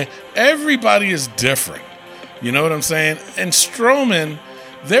 Okay? Everybody is different. You know what I'm saying? And Strowman,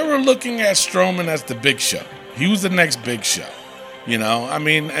 they were looking at Strowman as the Big Show. He was the next Big Show.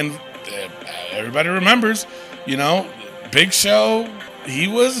 And everybody remembers, Big Show, he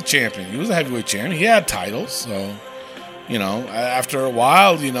was a champion. He was a heavyweight champion. He had titles, so... after a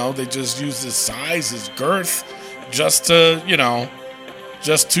while, they just used his size, his girth, just to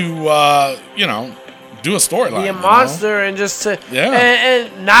do a storyline. Be a monster and just to,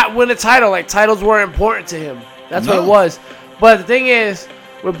 and not win a title. Like, titles were important to him. That's what it was. But the thing is,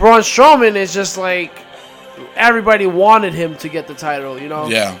 with Braun Strowman, it's just like, everybody wanted him to get the title,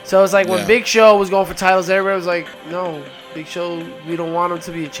 Yeah. So it's like when Big Show was going for titles, everybody was like, no, Big Show, we don't want him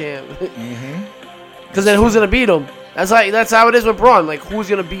to be a champ. Because then who's going to beat him? That's how it is with Braun. Like, who's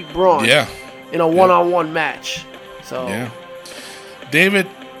gonna beat Braun? Yeah. In a one-on-one match. So. Yeah. David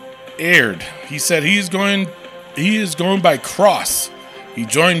Aird. He said he is going by Kross. He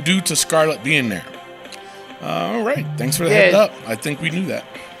joined due to Scarlett being there. All right. Thanks for the heads up. I think we knew that.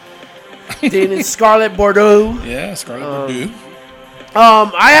 Dating Scarlett Bordeaux. Yeah, Scarlett Bordeaux.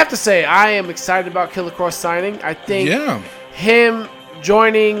 I have to say, I am excited about Killer Kross signing. I think him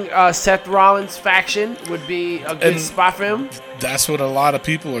joining Seth Rollins' faction would be a good spot for him. That's what a lot of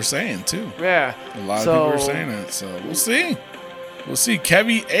people are saying, too. Yeah. A lot of people are saying that, so we'll see. We'll see.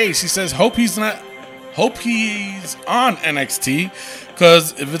 Kevy Ace, he says, hope he's on NXT,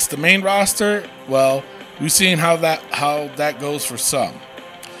 because if it's the main roster, well, we've seen how that goes for some.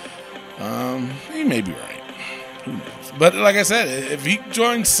 He may be right. Who knows? But like I said, if he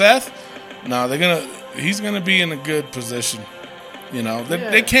joins Seth, he's gonna be in a good position.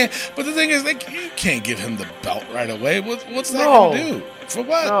 They can't. But the thing is, you can't give him the belt right away. What's that going to do? For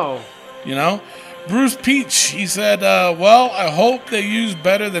what? No. Bruce Peach, he said, I hope they use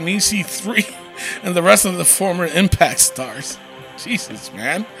better than EC3 and the rest of the former Impact stars. Jesus,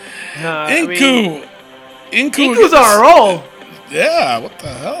 man. Inku. Inku's on a roll. Yeah, what the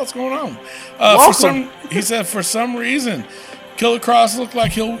hell is going on? He said, for some reason, Killer Kross looked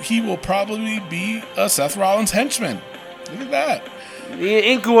like he will probably be a Seth Rollins henchman. Look at that. Me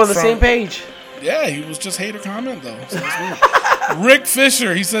and Inku on the same page. Yeah, he was just hater comment, though. So that's weird. Rick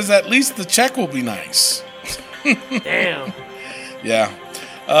Fisher, he says, at least the check will be nice. Damn. Yeah.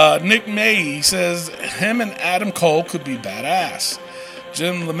 Nick May, he says, him and Adam Cole could be badass.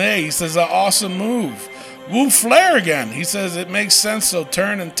 Jim LeMay, he says, an awesome move. Woo Flair again. He says it makes sense, so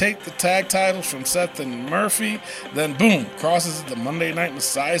turn and take the tag titles from Seth and Murphy. Then boom, crosses the Monday Night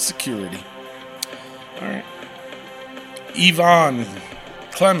Messiah security. All right. Yvonne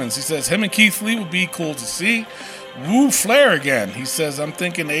Clemens, he says him and Keith Lee would be cool to see. Woo Flair again. He says I'm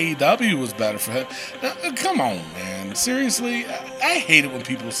thinking AEW was better for him. Now, come on, man. Seriously, I hate it when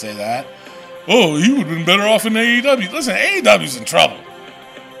people say that. Oh, he would have been better off in AEW. Listen, AEW's in trouble.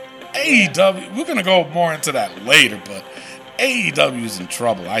 AEW, we're going to go more into that later, but AEW is in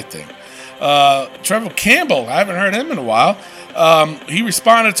trouble, I think. Trevor Campbell, I haven't heard him in a while. He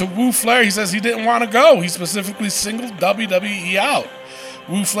responded to Woo Flair. He says he didn't want to go. He specifically singled WWE out.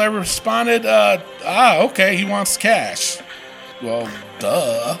 Woo Flair responded, okay, he wants cash. Well,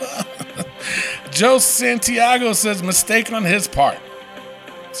 duh. Joe Santiago says mistake on his part.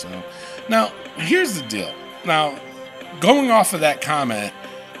 So, now, here's the deal. Now, going off of that comment,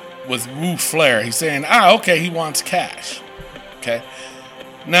 with Woo Flair, he's saying, okay, he wants cash. Okay.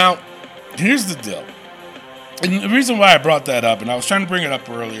 Now, here's the deal. And the reason why I brought that up, and I was trying to bring it up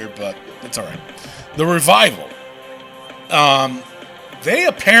earlier, but it's all right. The Revival. They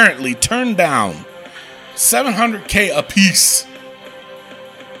apparently turned down $700K a piece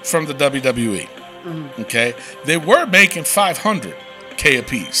from the WWE. Mm-hmm. Okay. They were making $500K a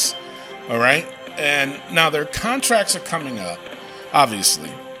piece. All right. And now their contracts are coming up,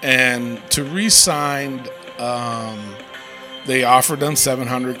 obviously. And to re-sign, they offered them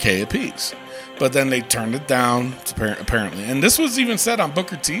 $700K apiece, but then they turned it down apparently. And this was even said on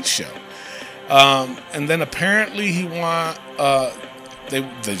Booker T's show. And then apparently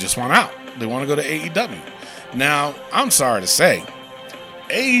they just want out. They want to go to AEW. Now, I'm sorry to say,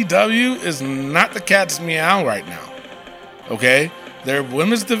 AEW is not the cat's meow right now. Okay, their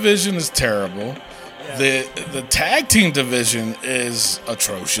women's division is terrible. The tag team division is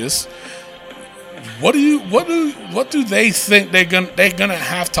atrocious. What do they think they're gonna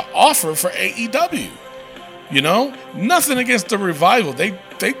have to offer for AEW? You know, nothing against the Revival. They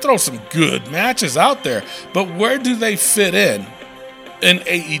throw some good matches out there, but where do they fit in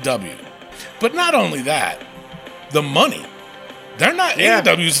AEW? But not only that, the money. They're not.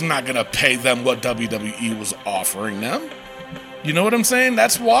 AEW's not gonna pay them what WWE was offering them. You know what I'm saying?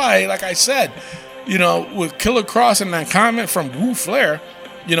 That's why, like I said, you know, with Killer Kross and that comment from Woo Flair,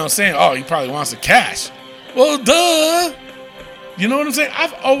 you know, saying, oh, he probably wants the cash. Well, duh. You know what I'm saying?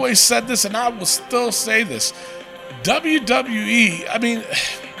 I've always said this, and I will still say this. WWE, I mean,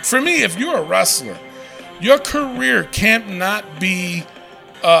 for me, if you're a wrestler, your career can't not be,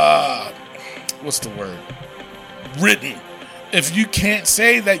 what's the word? Written. If you can't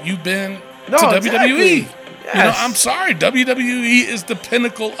say that you've been to WWE. Yes. You know, I'm sorry. WWE is the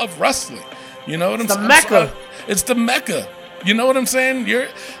pinnacle of wrestling. You know what I'm saying? Mecca. It's the Mecca. You know what I'm saying?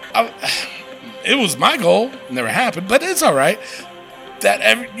 It was my goal. Never happened, but it's all right.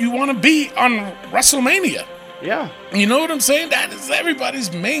 That you want to be on WrestleMania. Yeah. You know what I'm saying? That is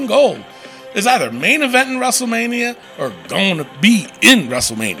everybody's main goal. It's either main event in WrestleMania or going to be in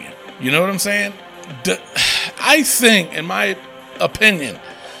WrestleMania. You know what I'm saying? I think, in my opinion,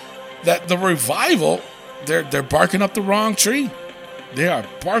 that the Revival, they're barking up the wrong tree. They are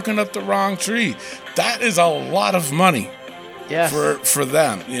barking up the wrong tree. That is a lot of money for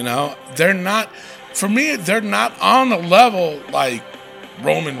them, you know. They're not, for me, they're not on the level like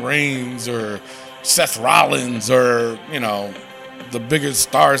Roman Reigns or Seth Rollins or, you know, the biggest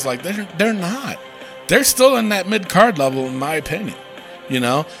stars. Like, they're not. They're still in that mid-card level, in my opinion. You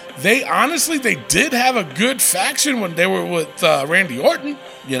know, they did have a good faction when they were with Randy Orton,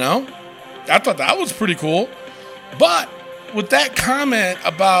 you know. I thought that was pretty cool. But with that comment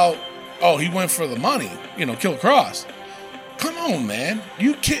about, oh, he went for the money, you know, Killer Kross. Come on, man.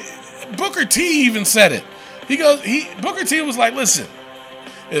 You can't. Booker T even said it. Booker T was like, listen,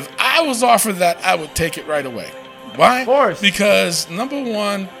 if I was offered that, I would take it right away. Why? Of course. Because, number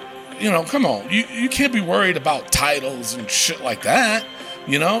one, you know, come on. You can't be worried about titles and shit like that.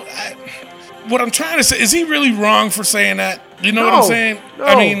 You know? What I'm trying to say, is he really wrong for saying that? You know what I'm saying? No.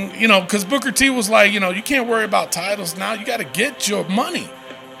 I mean, you know, because Booker T was like, you know, you can't worry about titles now. You got to get your money.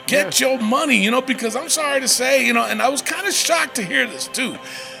 Get your money, you know, because I'm sorry to say, you know, and I was kind of shocked to hear this too,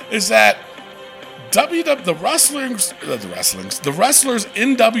 is that the wrestlers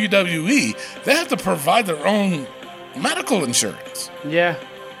in WWE, they have to provide their own medical insurance. Yeah.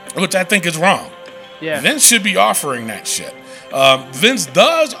 Which I think is wrong. Yeah. Vince should be offering that shit. Vince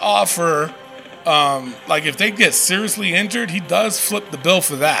does offer, like if they get seriously injured, he does flip the bill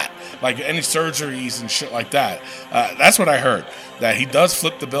for that. Like any surgeries and shit like that. That's what I heard. That he does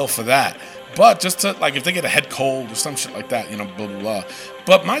flip the bill for that. But just to, like, if they get a head cold or some shit like that, you know, blah, blah, blah.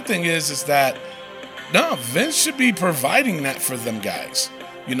 But my thing is that No, Vince should be providing that for them guys.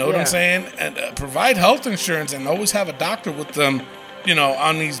 You know what I'm saying? And provide health insurance and always have a doctor with them, you know,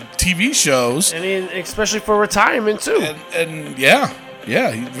 on these TV shows. And especially for retirement, too. And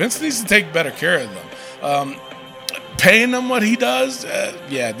Vince needs to take better care of them. Paying them what he does,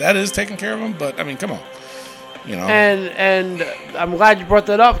 that is taking care of them. But, I mean, come on. You know. And I'm glad you brought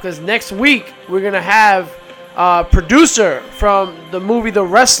that up because next week we're going to have producer from the movie The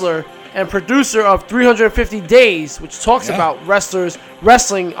Wrestler and producer of 350 Days, which talks about wrestlers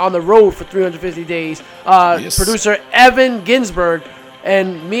wrestling on the road for 350 days. Producer Evan Ginsberg,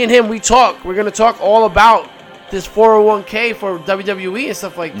 and me and him, we're going to talk all about this 401k for WWE and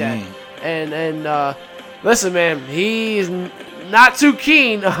stuff like that. And listen, man, he's not too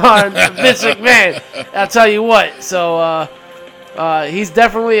keen on Vince McMahon. I'll tell you what. So he's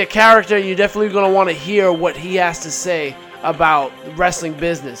definitely a character. You're definitely going to want to hear what he has to say about the wrestling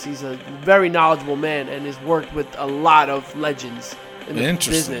business. He's a very knowledgeable man and has worked with a lot of legends in the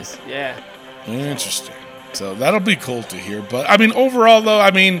business. Yeah. Interesting. So that'll be cool to hear. But I mean, overall, though, I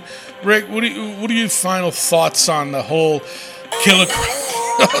mean, Rick, what are your final thoughts on the whole Killer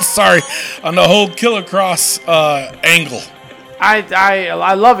Cross angle?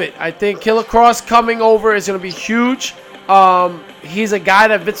 I love it. I think Killer Cross coming over is going to be huge. He's a guy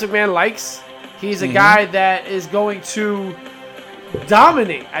that Vince McMahon likes. He's a guy that is going to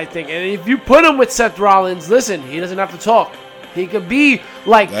dominate, I think. And if you put him with Seth Rollins, listen, he doesn't have to talk. He could be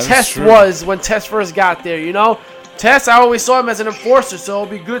like Test was when Test first got there, you know? Test, I always saw him as an enforcer, so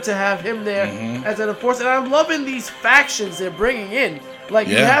it'll be good to have him there as an enforcer. And I'm loving these factions they're bringing in. Like,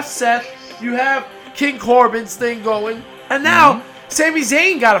 you have Seth, you have King Corbin's thing going, and now Sami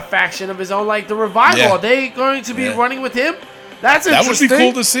Zayn got a faction of his own, like the Revival. Are they going to be running with him? That's interesting. That would be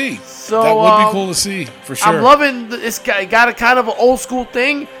cool to see. So, that would be cool to see, for sure. I'm loving this guy. Got a kind of an old school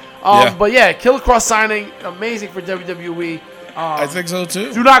thing. But yeah, Killer Cross signing, amazing for WWE. I think so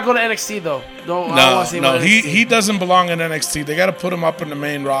too. Do not go to NXT though. I don't want to see him on NXT. He doesn't belong in NXT. They got to put him up in the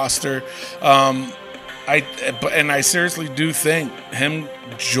main roster. I seriously do think him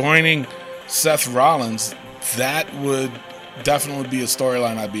joining Seth Rollins, that would definitely be a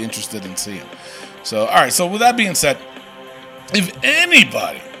storyline I'd be interested in seeing. So, all right. So with that being said, if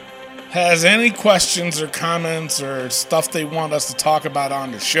anybody has any questions or comments or stuff they want us to talk about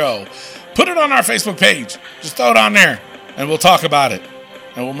on the show, put it on our Facebook page. Just throw it on there, and we'll talk about it,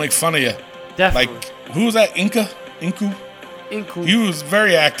 and we'll make fun of you. Definitely. Like, who was that? Inku. He was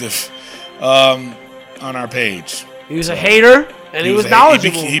very active on our page. He was a hater, and he was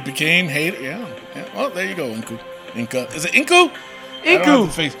knowledgeable. He became hater. Yeah. Well, there you go, Inca. Is it Inku?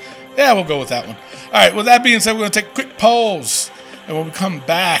 Inku. Yeah, we'll go with that one. All right, with that being said, we're going to take a quick pause. And when we come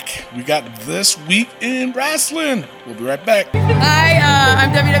back, we got This Week in Wrestling. We'll be right back. Hi,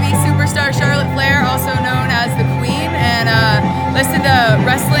 I'm WWE superstar Charlotte Flair, also known as the Queen. And listen to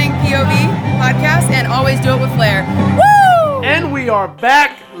Wrestling POV podcast and always do it with Flair. Woo! And we are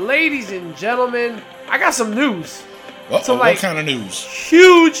back, ladies and gentlemen. I got some news. What kind of news?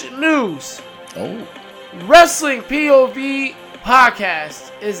 Huge news. Oh. Wrestling POV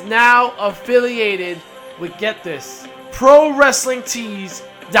podcast is now affiliated with, get this,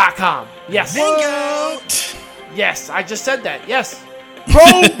 ProWrestlingTees.com. Yes. What? Yes, I just said that. Yes.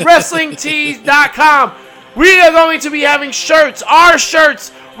 ProWrestlingTees.com. We are going to be having shirts. Our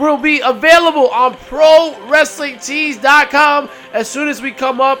shirts will be available on ProWrestlingTees.com as soon as we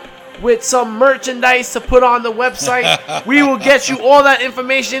come up with some merchandise to put on the website. We will get you all that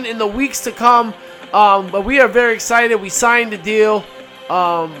information in the weeks to come. But we are very excited. We signed the deal.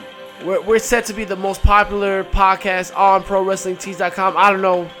 We're set to be the most popular podcast on ProWrestlingTees.com. I don't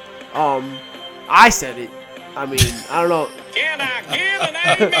know. I said it. I mean, I don't know. Can I get an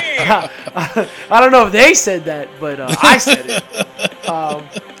amen? I don't know if they said that, but I said it.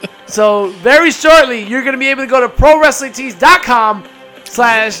 So very shortly, you're going to be able to go to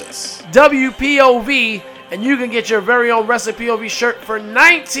ProWrestlingTees.com/WPOV, and you can get your very own Wrestling POV shirt for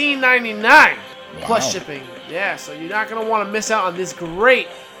 $19.99 plus shipping. Yeah, so you're not going to want to miss out on this great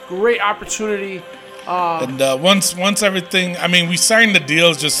opportunity. And once everything, I mean, we signed the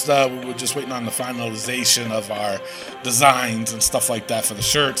deals. We're just waiting on the finalization of our designs and stuff like that for the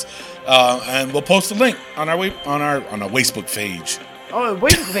shirts. And we'll post a link on our Facebook page. Oh,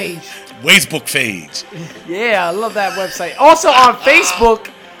 Facebook page. Facebook page. Yeah, I love that website. Also on Facebook,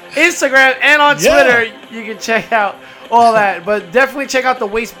 Instagram, and on Twitter, you can check out all that. But definitely check out the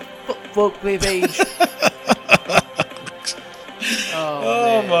Facebook page.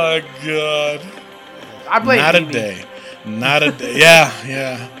 Oh my God. I blame Not Amy. a day. Not a day.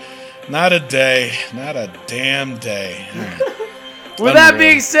 Yeah. Not a day. Not a damn day. With that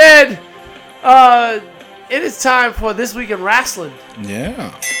being said, It is time for This Week in Wrestling.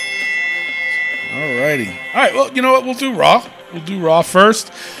 Yeah. Alrighty. All right. Well, you know what? We'll do Raw. We'll do Raw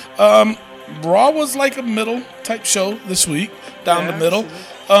first. Raw was like a middle type show this week, down the middle.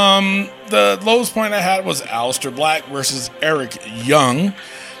 The lowest point I had was Aleister Black versus Eric Young.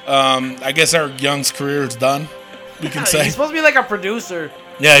 I guess Eric Young's career is done, we can say. He's supposed to be like a producer.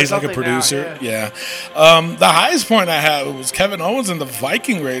 Yeah, he's like a producer. Now, yeah. The highest point I had was Kevin Owens and the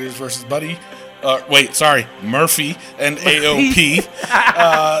Viking Raiders versus Murphy and AOP.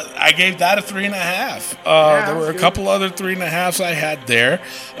 I gave that a 3.5. There were a couple other 3.5s I had there.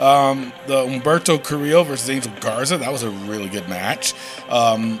 The Humberto Carrillo versus Angel Garza, that was a really good match.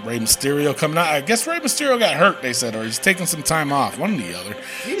 Rey Mysterio coming out. I guess Rey Mysterio got hurt, they said, or he's taking some time off, one or the other.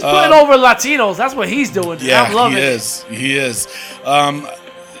 He's putting over Latinos. That's what he's doing. Yeah, I'm loving He is.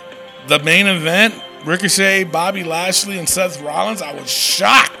 The main event, Ricochet, Bobby Lashley, and Seth Rollins, I was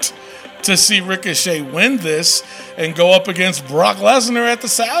shocked to see Ricochet win this and go up against Brock Lesnar at the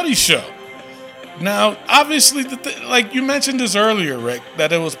Saudi show. Now, obviously, like you mentioned this earlier, Rick,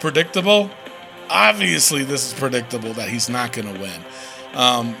 that it was predictable. Obviously, this is predictable that he's not going to win.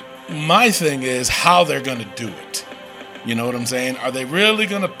 My thing is how they're going to do it. You know what I'm saying? Are they really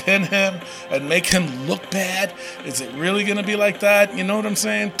going to pin him and make him look bad? Is it really going to be like that? You know what I'm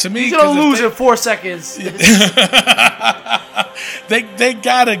saying? To me, he's going to lose in 4 seconds. They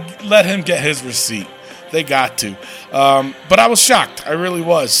got to let him get his receipt. They got to. But I was shocked. I really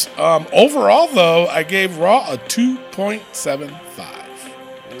was. Overall, though, I gave Raw a 2.75.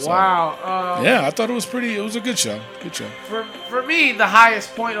 So, wow. Yeah, I thought it was a good show. Good show. For me, the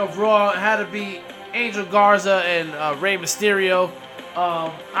highest point of Raw had to be Angel Garza and Rey Mysterio.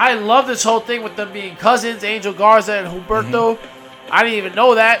 I love this whole thing with them being cousins, Angel Garza and Humberto. Mm-hmm. I didn't even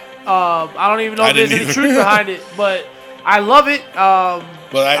know that. I don't even know if there's any truth behind it, but I love it.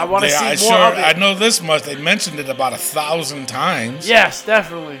 But I want to see more of it. I know this much. They mentioned it about 1,000 times. Yes,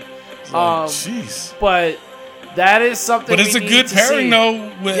 definitely. Jeez. But that is something. But it's a good pairing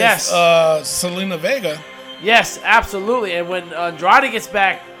though with Selena Vega. Yes, absolutely. And when Andrade gets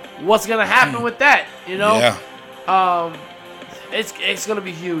back, what's gonna happen with that? You know. Yeah. It's gonna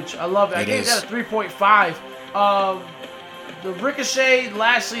be huge. I love it. I gave that a 3.5. The Ricochet,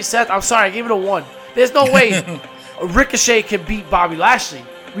 Lashley, Seth. I'm sorry, I gave it a 1. There's no way Ricochet can beat Bobby Lashley.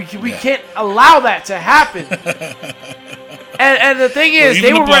 We can't allow that to happen. and the thing is,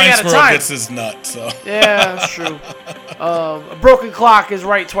 they were running out of time. Gets his nut, so. Yeah, that's true. A broken clock is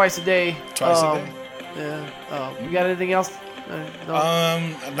right twice a day. Twice a day. Yeah. You got anything else? No?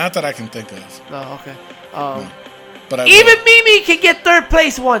 Not that I can think of. No. Okay. No. But even Mimi can get third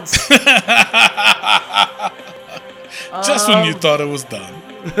place once. Just when you thought it was done.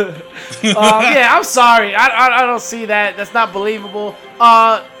 Yeah, I'm sorry. I don't see that. That's not believable.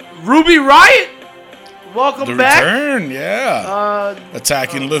 Ruby Riott, welcome back. Return, yeah.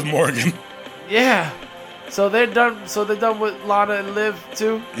 Attacking Liv Morgan. Yeah. So they're done. So they're done with Lana and Liv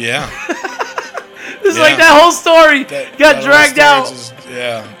too. Yeah. It's like that whole story got dragged out.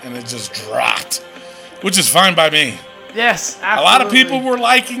 And it just dropped, which is fine by me. Yes, absolutely. A lot of people were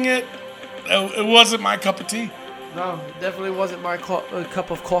liking it. It wasn't my cup of tea. No, definitely wasn't my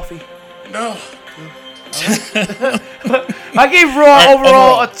cup of coffee. No. I gave Raw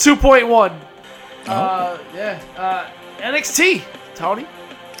overall a 2.1. NXT, Tony.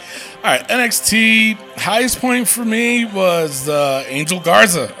 All right, NXT highest point for me was Angel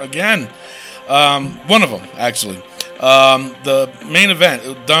Garza again. One of them actually. The main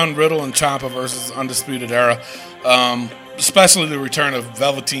event, Don Riddle and Ciampa versus Undisputed Era. Especially the return of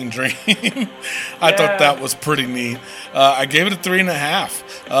Velveteen Dream. I thought that was pretty neat. I gave it a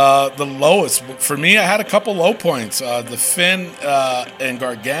 3.5. The lowest for me, I had a couple low points. The Finn and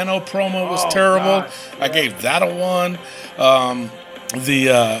Gargano promo was terrible. I gave that a 1.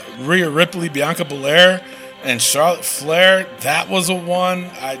 The Rhea Ripley, Bianca Belair, and Charlotte Flair, that was a 1.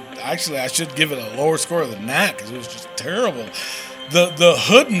 I should give it a lower score than that because it was just terrible. The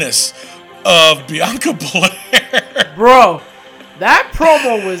hoodness of Bianca Belair. Bro, that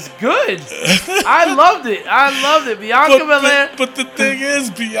promo was good. I loved it. Bianca Belair. But the thing is,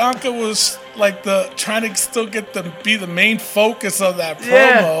 Bianca was like trying to still be the main focus of that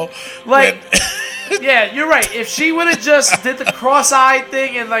promo. Yeah, you're right. If she would have just did the cross-eyed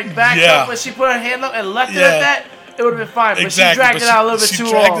thing and backed up when she put her hand up and left it at that, it would have been fine. But she dragged it out a little bit too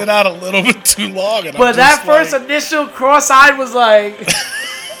long. She dragged it out a little bit too long. But that first initial cross-eyed was like...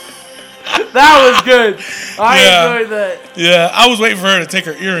 That was good. I enjoyed that. Yeah, I was waiting for her to take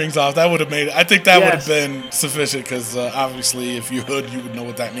her earrings off. That would have made it. I think that would have been sufficient because obviously if you would know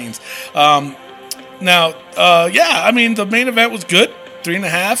what that means. The main event was good.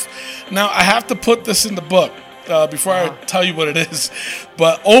 3.5. Now, I have to put this in the book before I tell you what it is.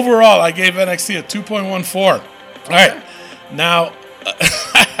 But overall, I gave NXT a 2.14. All right. Now,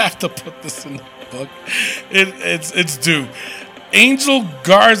 I have to put this in the book. It's due. Angel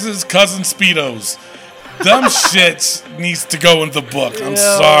Garza's cousin Speedos. Dumb shit needs to go in the book. I'm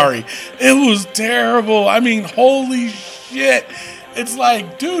sorry. It was terrible. I mean, holy shit. It's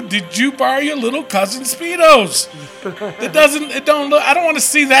like, dude, did you borrow your little cousin Speedos? It don't look, I don't want to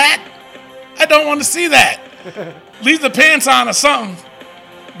see that. I don't want to see that. Leave the pants on or something.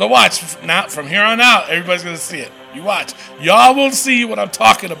 But watch, now from here on out, everybody's going to see it. You watch. Y'all will see what I'm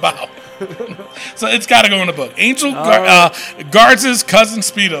talking about. So it's got to go in the book. Angel Garza's cousin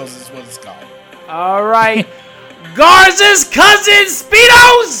Speedos is what it's called. All right. Garza's cousin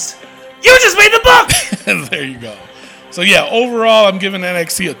Speedos! You just made the book! There you go. So, yeah, overall, I'm giving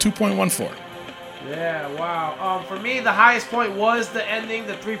NXT a 2.14. Yeah, wow. For me, the highest point was the ending,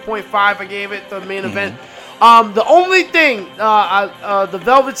 the 3.5 I gave it, the main event. The only thing, the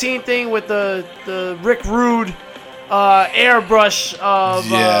Velveteen thing with the Rick Rude airbrush of...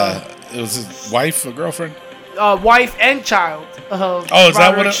 it was his wife or girlfriend? Wife and child. Is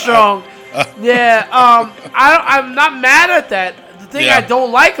that what it... Strong. I'm not mad at that. The thing I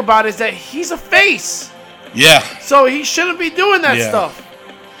don't like about it is that he's a face. Yeah. So he shouldn't be doing that stuff.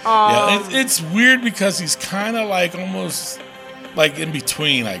 It's weird because he's kind of like almost like in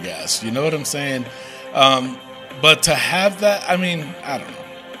between, I guess. You know what I'm saying? But to have that, I mean, I don't know.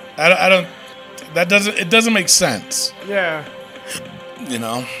 I don't. It doesn't make sense. Yeah. You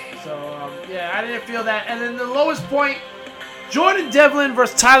know. So I didn't feel that. And then the lowest point, Jordan Devlin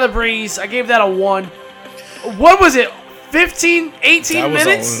versus Tyler Breeze. I gave that a 1. What was it? 15, 18 minutes?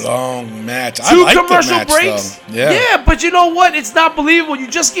 That was a long match. 2 I liked commercial the match, breaks? Though. Yeah, but you know what? It's not believable. You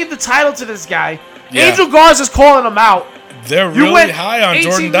just gave the title to this guy. Yeah. Angel Garza's calling him out. They're really high on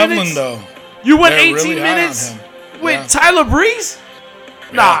Jordan Devlin, though. You went 18 minutes with Tyler Breeze?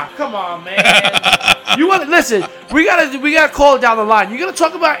 Nah, come on, man. You want to listen? We gotta call it down the line. You're gonna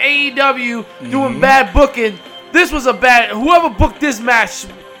talk about AEW doing bad booking. This was a bad. Whoever booked this match,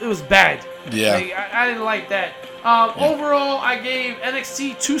 it was bad. Yeah, like, I didn't like that. Overall, I gave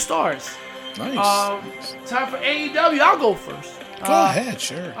NXT 2 stars. Nice. Time for AEW. I'll go first. Go ahead,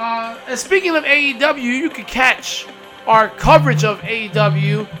 sure. And speaking of AEW, you can catch our coverage of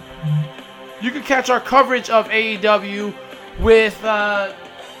AEW. You can catch our coverage of AEW with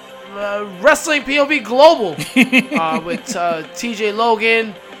Wrestling POV Global with TJ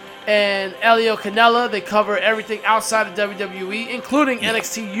Logan and Elio Canella. They cover everything outside of WWE, including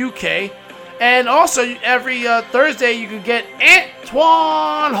NXT UK. And also, every Thursday, you can get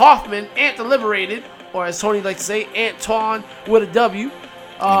Antoine Hoffman, Ant the Liberated, or as Tony likes to say, Antoine with a W.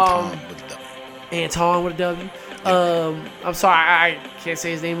 Antoine with a W. I'm sorry, I can't say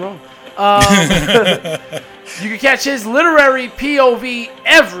his name wrong. You can catch his literary POV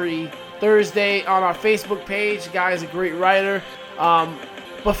every Thursday on our Facebook page. The guy is a great writer.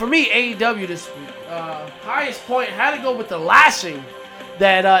 But for me, AEW this week, highest point had to go with the lashing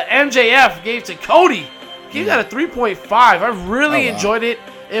that MJF gave to Cody. Gave that a 3.5. I really enjoyed it.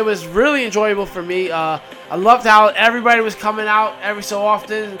 It was really enjoyable for me. I loved how everybody was coming out every so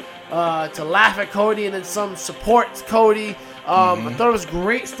often to laugh at Cody and then some support Cody. I thought it was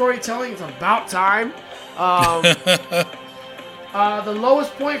great storytelling. It's about time. The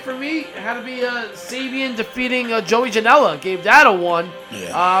lowest point for me had to be Sabian defeating Joey Janela. Gave that a 1.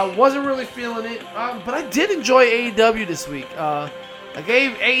 Yeah. Wasn't really feeling it, but I did enjoy AEW this week. I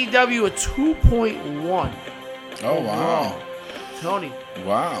gave AEW a 2.1. Oh, wow. Tony.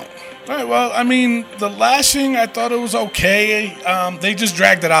 Wow. All right, well, I mean, the lashing, I thought it was okay. They just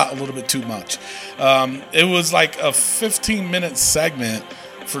dragged it out a little bit too much. It was like a 15-minute segment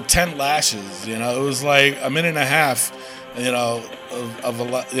for 10 lashes. You know, it was like a minute and a half. You know,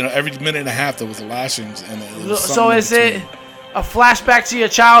 every minute and a half there was a lashings. And it was so is it a flashback to your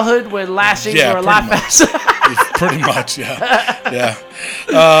childhood when lashings were a lot faster? Pretty much, yeah.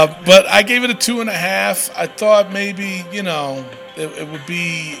 But I gave it a 2.5. I thought maybe, you know, it would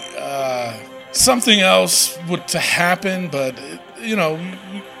be something else to happen, but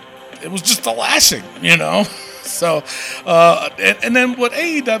it was just the lashing, you know. So, and then what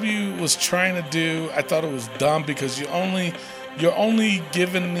AEW was trying to do, I thought it was dumb because you're only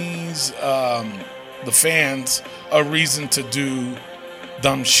giving these the fans a reason to do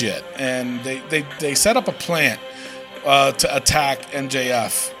dumb shit, and they set up a plant to attack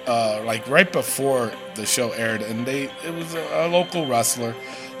MJF like right before the show aired, and it was a local wrestler,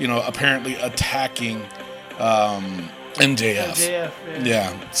 you know, apparently attacking MJF.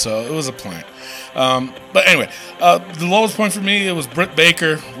 Yeah, so it was a plant. But anyway, the lowest point for me, it was Britt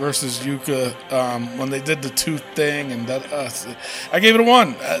Baker versus Yuka when they did the tooth thing, and I gave it a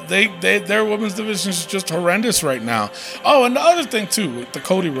 1. Their women's division is just horrendous right now. Oh, and the other thing too, with the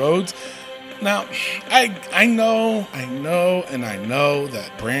Cody Rhodes. Now, I know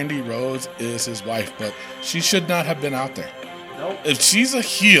that Brandy Rhodes is his wife, but she should not have been out there. Nope. If she's a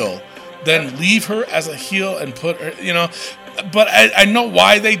heel, then leave her as a heel and put her, But I know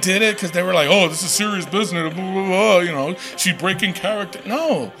why they did it, because they were like, oh, this is serious business, blah, blah, blah, she's breaking character.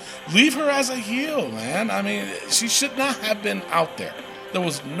 No, leave her as a heel, man. I mean, she should not have been out there. There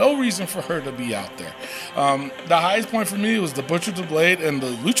was no reason for her to be out there. The highest point for me was the Butcher the Blade and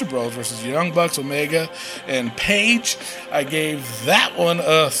the Lucha Bros versus Young Bucks, Omega, and Paige. I gave that one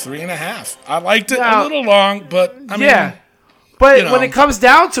a 3.5. I liked it a little long, but I mean... Yeah. But when it comes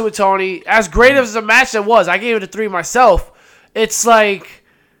down to it, Tony, as great as the match that was, I gave it a 3 myself. It's like,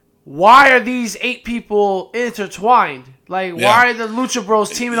 why are these 8 people intertwined? Like, why are the Lucha Bros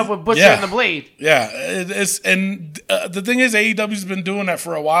teaming up with Butcher and the Blade? Yeah, the thing is, AEW's been doing that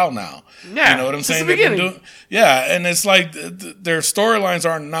for a while now. Yeah, you know what I'm saying? The beginning. And it's like their storylines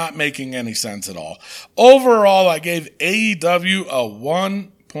are not making any sense at all. Overall, I gave AEW a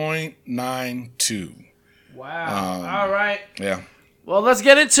 1.92. Wow. All right. Yeah. Well, let's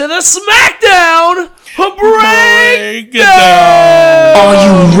get into the SmackDown breakdown. Are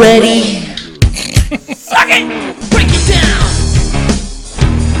you ready? Suck it! Break it down!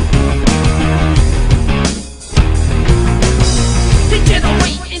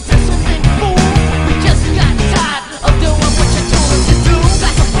 Degenerate into something fool. We just got tired of doing what you told us to do.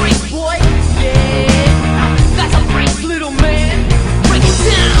 That's a break, boy. Yeah. That's a break, little man. Break it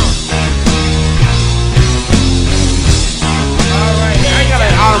down! Alright, I got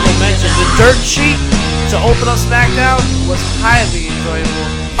an honorable mention. The dirt sheet to open up SmackDown was highly enjoyable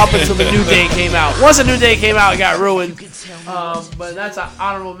up until the New Day came out. Once the New Day came out, it got ruined. But that's an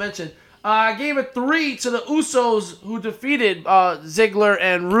honorable mention. I gave a 3 to the Usos, who defeated Ziggler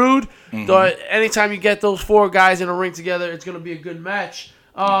and Rude. So anytime you get those 4 guys in a ring together, it's going to be a good match.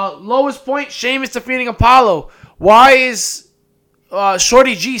 Lowest point, Sheamus defeating Apollo. Why is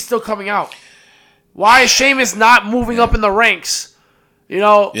Shorty G still coming out? Why is Sheamus not moving up in the ranks?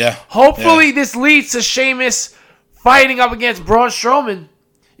 Hopefully this leads to Sheamus fighting up against Braun Strowman.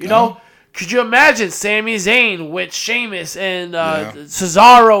 Could you imagine Sami Zayn with Sheamus and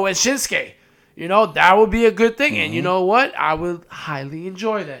Cesaro and Shinsuke? That would be a good thing. And you know what? I would highly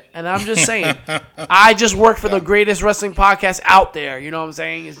enjoy that. And I'm just saying, I just work for the greatest wrestling podcast out there. You know what I'm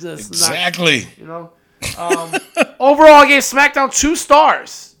saying? It's just exactly. Overall, I gave SmackDown 2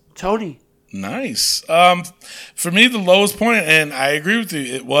 stars. Tony. Nice. For me, the lowest point, and I agree with you,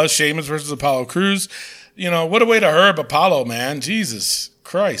 it was Sheamus versus Apollo Crews. What a way to herb Apollo, man. Jesus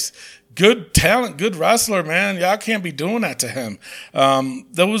Christ. Good talent, good wrestler, man. Y'all can't be doing that to him.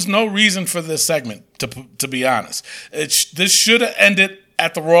 There was no reason for this segment, to be honest. This should have ended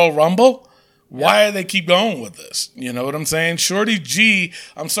at the Royal Rumble. Why do they keep going with this? You know what I'm saying? Shorty G,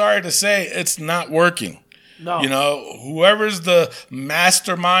 I'm sorry to say, it's not working. No. Whoever's the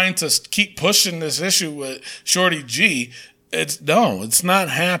mastermind to keep pushing this issue with Shorty G, it's not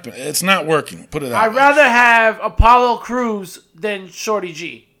happening. It's not working. Put it that way. I'd rather have Apollo Crews than Shorty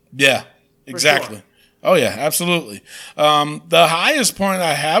G. Yeah, exactly. Sure. Oh, yeah, absolutely. The highest point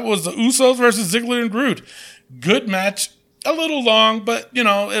I had was the Usos versus Ziggler and Rude. Good match. A little long, but,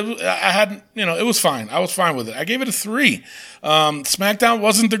 it was fine. I was fine with it. I gave it a 3. SmackDown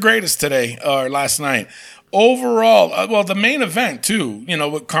wasn't the greatest today or last night. Overall, the main event, too,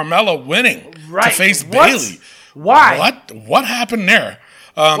 with Carmella winning to face Bayley. Why? What happened there?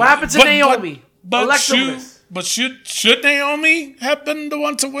 What happened to Naomi? But should Naomi have been the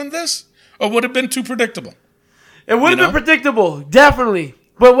one to win this? Or would it have been too predictable? It would have been predictable, definitely.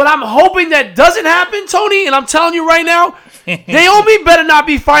 But what I'm hoping that doesn't happen, Tony, and I'm telling you right now, Naomi better not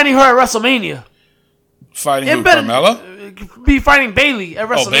be fighting her at WrestleMania. Fighting Carmella? Be fighting Bayley at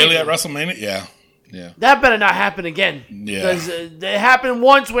WrestleMania. Oh, Bayley at WrestleMania? Yeah. Yeah. That better not happen again. Yeah. Because it happened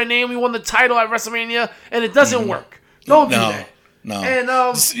once when Naomi won the title at WrestleMania, and it doesn't work. Don't do that. No. And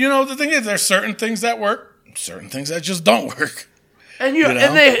the thing is, there's certain things that work, certain things that just don't work. And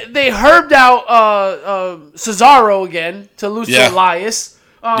and they herbed out Cesaro again to lose to Elias.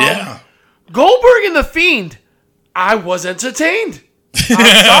 Goldberg and The Fiend. I was entertained.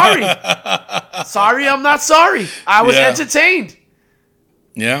 I'm sorry. Sorry, I'm not sorry. I was entertained.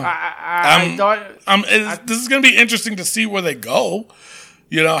 Yeah. I thought this is going to be interesting to see where they go.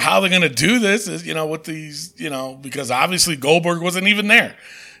 How they're going to do this is, with these, because obviously Goldberg wasn't even there.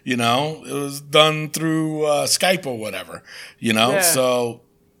 You know, it was done through Skype or whatever. You know, so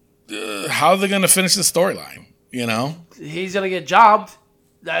how are they going to finish the storyline? You know, he's going to get jobbed.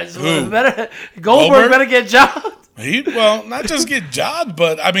 That's better. Goldberg better get jobbed. Well, not just get jobbed,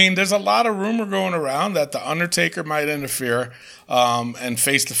 but I mean, there's a lot of rumor going around that the Undertaker might interfere and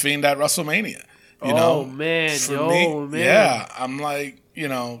face the Fiend at WrestleMania. You know, man. Yeah, I'm like, you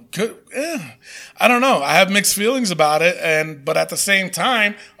know, I don't know. I have mixed feelings about it, but at the same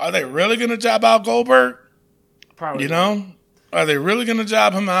time, are they really going to job out Goldberg? Probably. You know, are they really going to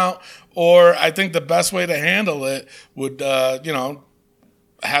job him out? Or I think the best way to handle it would, you know,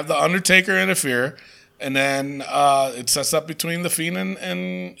 have the Undertaker interfere. And then it sets up between the Fiend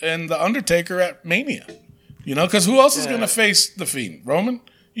and the Undertaker at Mania. You know, because who else is going to face the Fiend? Roman?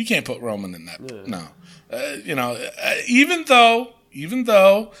 You can't put Roman in that. Yeah. No. You know, even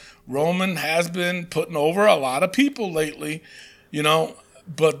though Roman has been putting over a lot of people lately, you know,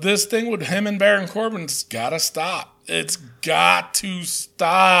 but this thing with him and Baron Corbin's got to stop. It's got to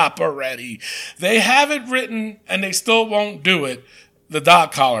stop already. They have it written, and they still won't do it, the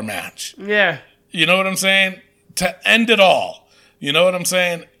dog collar match. Yeah. You know what I'm saying? To end it all. You know what I'm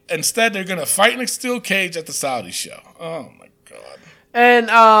saying? Instead, they're going to fight in a steel cage at the Saudi show. Oh, my God. And,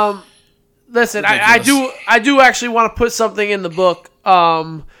 listen, I do actually want to put something in the book.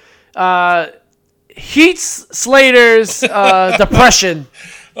 Heath Slater's depression.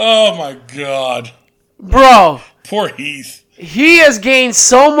 Oh, my God. Bro. Poor Heath. He has gained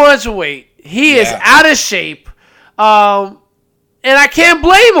so much weight. He is out of shape. And I can't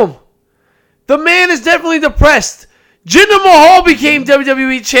blame him. The man is definitely depressed. Jinder Mahal became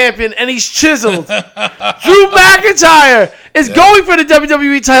WWE champion, and he's chiseled. Drew McIntyre is going for the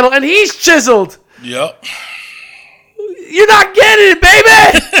WWE title, and he's chiseled. Yep. You're not getting it,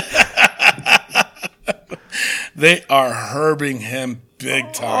 baby. They are herbing him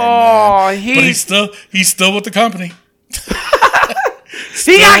big time, man. But he's still with the company.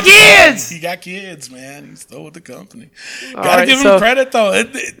 He got kids. He got kids, man. He's still with the company. Gotta give him credit, though.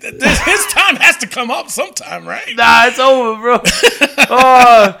 His time has to come up sometime, right? Nah, it's over, bro.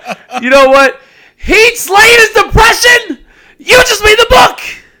 You know what? Heath Slater's depression. You just made the book.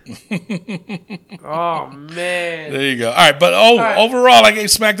 Oh, man. There you go. All right, but overall, I gave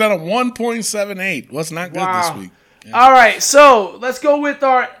SmackDown a 1.78. What's not good this week? Yeah. All right, so let's go with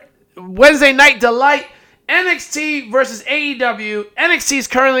our Wednesday Night Delight. NXT versus AEW. NXT is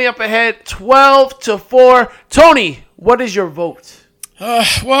currently up ahead 12-4. Tony, what is your vote?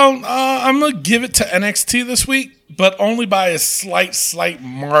 I'm going to give it to NXT this week, but only by a slight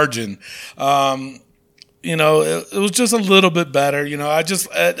margin. You know, it was just a little bit better. You know,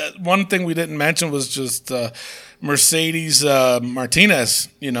 one thing we didn't mention was just Mercedes Martinez,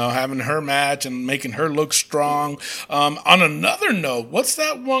 you know, having her match and making her look strong. On another note, what's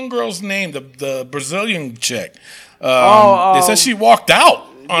that one girl's name? The Brazilian chick. They said she walked out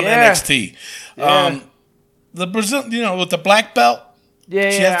on NXT. Yeah. The Brazil, you know, with the black belt.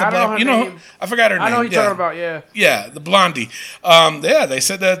 Yeah, she has the black. You know, I forgot her name. I know who you're talking about. Yeah. Yeah, the blondie. They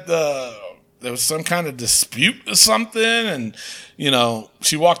said that there was some kind of dispute or something, and you know,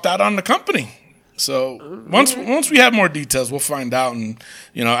 she walked out on the company. So once we have more details, we'll find out, and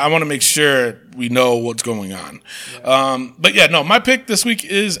you know, I want to make sure we know what's going on. Yeah. But yeah, no, my pick this week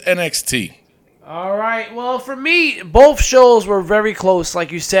is NXT. All right. Well, for me, both shows were very close,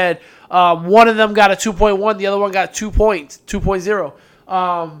 like you said. One of them got a 2.1, the other one got 2.0.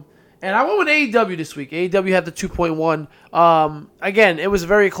 And I went with AEW this week. AEW had the 2.1. Again, it was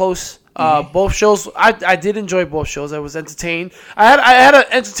very close. Both shows, I did enjoy both shows. I was entertained. I had an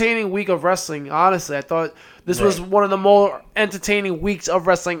entertaining week of wrestling. Honestly, I thought this was one of the more entertaining weeks of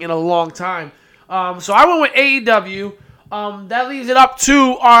wrestling in a long time. So I went with AEW. That leaves it up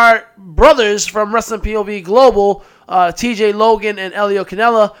to our brothers from Wrestling POV Global, TJ Logan and Elio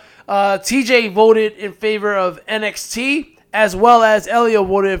Canella. TJ voted in favor of NXT, as well as Elio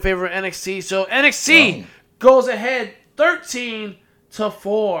voted in favor of NXT. So NXT goes ahead 13-4.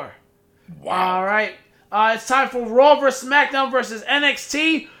 Wow. All right. It's time for Raw vs. SmackDown versus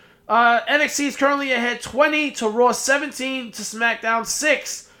NXT. NXT is currently ahead 20 to Raw 17 to SmackDown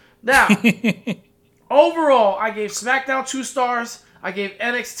 6. Now, overall, I gave SmackDown 2 stars, I gave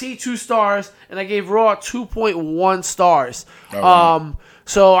NXT 2 stars, and I gave Raw 2.1 stars.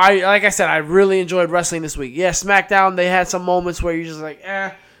 So like I said, I really enjoyed wrestling this week. Yeah, SmackDown, they had some moments where you're just like,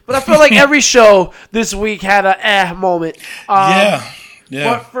 But I feel like every show this week had a moment. Yeah.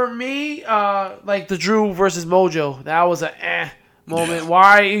 But for me, like the Drew versus Mojo, that was a moment. Yeah.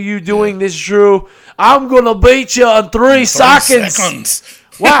 Why are you doing this, Drew? I'm going to beat you in 3 seconds.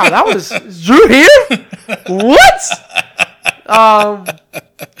 Wow, that was Drew here? What?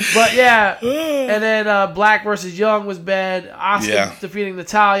 But yeah, and then Black versus Young was bad. Asuka defeating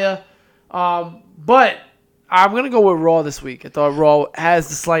Natalya. But I'm gonna go with Raw this week. I thought Raw has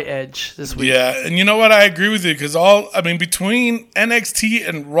the slight edge this week. Yeah, and you know what? I agree with you because between NXT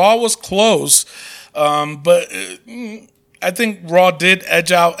and Raw was close, but I think Raw did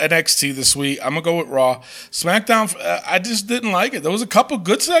edge out NXT this week. I'm gonna go with Raw. SmackDown, I just didn't like it. There was a couple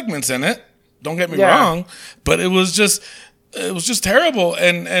good segments in it. Don't get me wrong, but it was just terrible.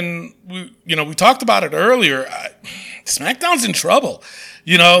 And we talked about it earlier. SmackDown's in trouble.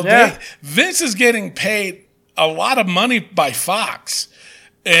 Vince is getting paid a lot of money by Fox,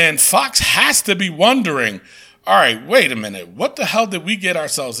 and Fox has to be wondering, all right, wait a minute, what the hell did we get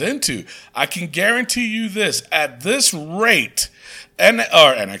ourselves into? I can guarantee you this, at this rate,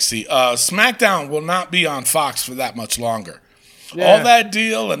 NXT, SmackDown will not be on Fox for that much longer. Yeah. All that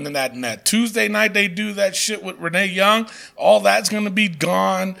deal, and then that Tuesday night they do that shit with Renee Young, all that's going to be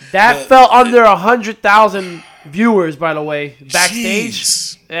gone. That fell under 100,000 viewers, by the way, backstage.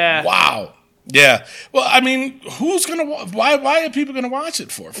 Jeez. Yeah. Wow. Yeah. Well, who's going to why are people going to watch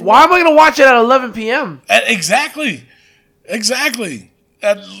it for? Why am I going to watch it at 11 p.m.? Exactly.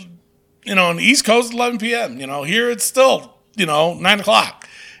 At, on the East Coast, 11 p.m. Here it's still, 9 o'clock.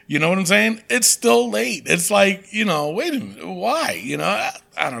 You know what I'm saying? It's still late. It's like, wait a minute, why?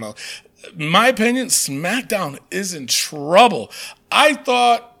 I don't know. In my opinion, SmackDown is in trouble. I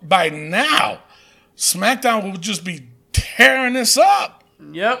thought by now SmackDown would just be tearing this up.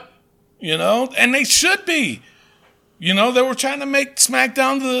 Yep. And they should be. They were trying to make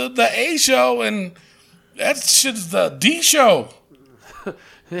SmackDown the A show, and that shit's the D show.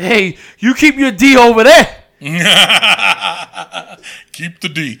 Hey, you keep your D over there. Keep the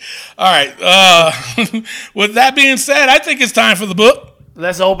D. All right. With that being said, I think it's time for the book.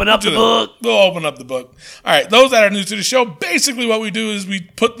 Let's open up the book. We'll open up the book. All right. Those that are new to the show, basically what we do is we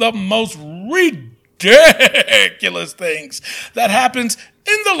put the most ridiculous things that happens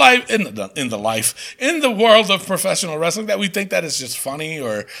in the world of professional wrestling that we think that is just funny,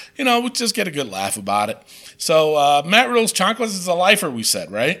 or we just get a good laugh about it. So Matt Riddle's Chanclas is a lifer, we said,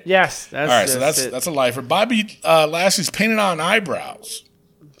 right? Yes. All right, so that's a lifer. Bobby Lashley's painted on eyebrows.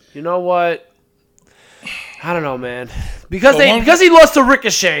 You know what? I don't know, man. Because he lost to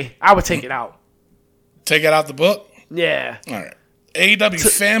Ricochet, I would take it out. Take it out the book? Yeah. All right. AEW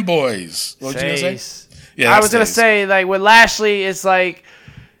fanboys. What were you going to say? Yeah, I was going to say, with Lashley, it's like,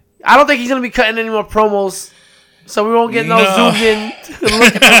 I don't think he's going to be cutting any more promos, so we won't get no zoomed in to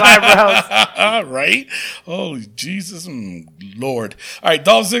look at his eyebrows. Right? Holy Jesus and Lord. All right,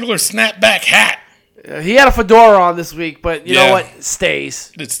 Dolph Ziggler snapback hat. He had a fedora on this week, but you know what? It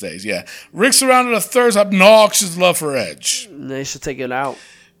stays. It stays, yeah. Rick surrounded a thirst obnoxious love for Edge. They should take it out.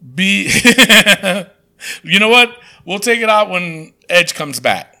 You know what? We'll take it out when Edge comes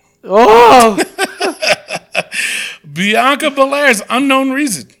back. Oh! Bianca Belair's unknown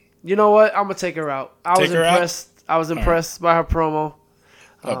reason. You know what? I'm going to take her out. I was impressed by her promo.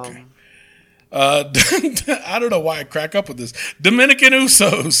 Okay. I don't know why I crack up with this. Dominican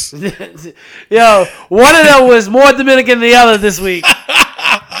Usos. Yo, one of them was more Dominican than the other this week.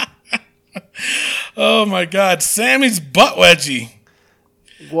 Oh, my God. Sammy's butt wedgie.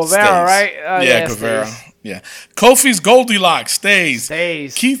 Guevara, right? Yeah, Guevara. Yeah. Kofi's Goldilocks stays.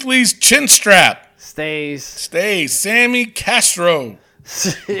 Keith Lee's chin strap. Stays. Sammy Castro.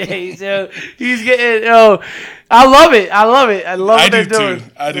 He's getting. I love it. I love what they're doing.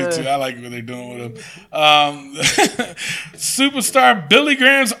 I do too. I like what they're doing with him. Superstar Billy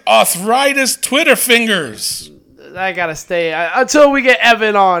Graham's arthritis Twitter fingers. I gotta stay until we get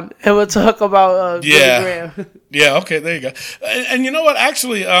Evan on, and we'll talk about Billy Graham. Yeah. Okay. There you go. And you know what?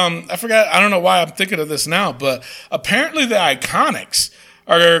 Actually, I forgot. I don't know why I'm thinking of this now, but apparently the Iconics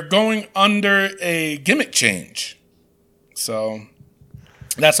are going under a gimmick change. So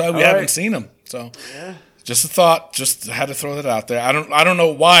that's why we haven't seen them. So just a thought. Just had to throw that out there. I don't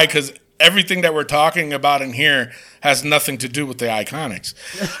know why, because everything that we're talking about in here has nothing to do with the Iconics.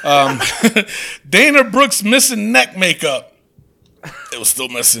 Dana Brooks missing neck makeup. It was still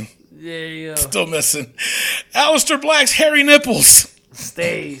missing. Yeah. Still missing. Aleister Black's hairy nipples.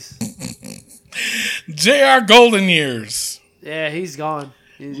 Stays. JR Golden Years. Yeah, he's gone.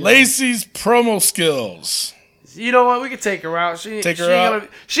 Lacey's promo skills. You know what? We could take her out. She ain't gonna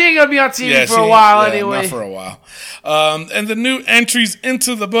be on TV for a while anyway. Not for a while. And the new entries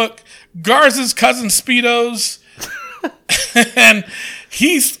into the book: Garza's cousin Speedos and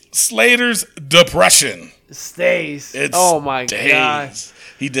Heath Slater's depression. Stays. Oh my God.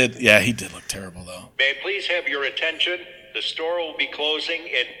 He did. Yeah, he did look terrible though. May I please have your attention? The store will be closing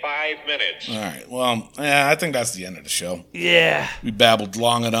in 5 minutes. All right. Well, yeah, I think that's the end of the show. Yeah. We babbled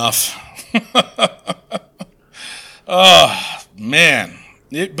long enough. Oh, man.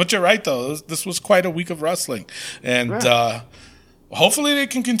 But you're right, though. This was quite a week of wrestling. And hopefully they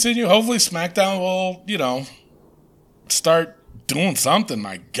can continue. Hopefully SmackDown will, start doing something.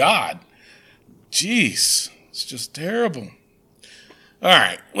 My God. Jeez. It's just terrible. All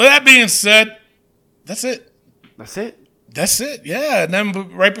right. With that being said, that's it. That's it. That's it, yeah. And then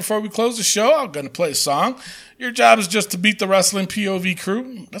right before we close the show, I'm going to play a song. Your job is just to beat the Wrestling POV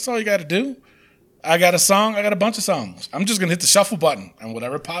crew. That's all you got to do. I got a song. I got a bunch of songs. I'm just going to hit the shuffle button, and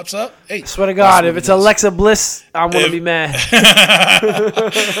whatever pops up, hey. Swear to God, if it's Alexa Bliss, I'm going to be mad.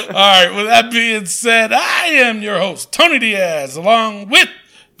 All right, with that being said, I am your host, Tony Diaz, along with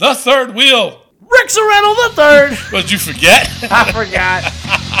the third wheel, Rick Serrano the third. What, did you forget? I forgot.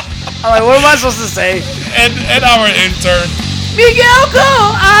 All right, what am I supposed to say? And our intern, Miguel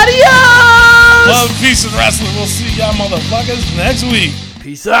Cole. Adios. Love, peace, and wrestling. We'll see y'all motherfuckers next week.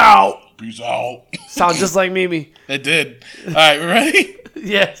 Peace out. Peace out. Sound just like Mimi. It did. All right, we ready?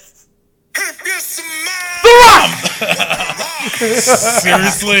 Yes. The Rump!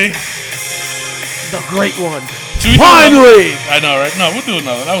 Seriously? The great one. Finally! I know, right? No, we'll do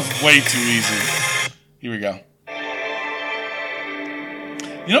another. That was way too easy. Here we go.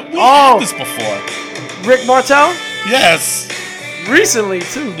 We had this before. Rick Martel? Yes. Recently,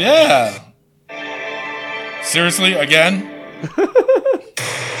 too. Yeah. Seriously, again?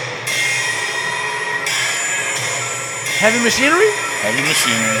 Heavy Machinery? Heavy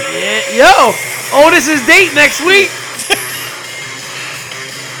Machinery. Yeah. Yo, Otis's date next week.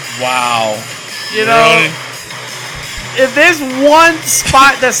 Wow. Really? If there's one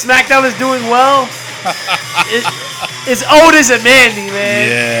spot that SmackDown is doing well, it's Otis and Mandy, man.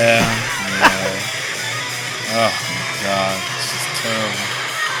 Yeah. Oh, my God. This is terrible.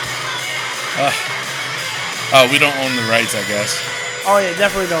 Oh, we don't own the rights, I guess. Oh, yeah,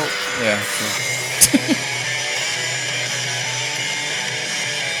 definitely don't. Yeah, sure.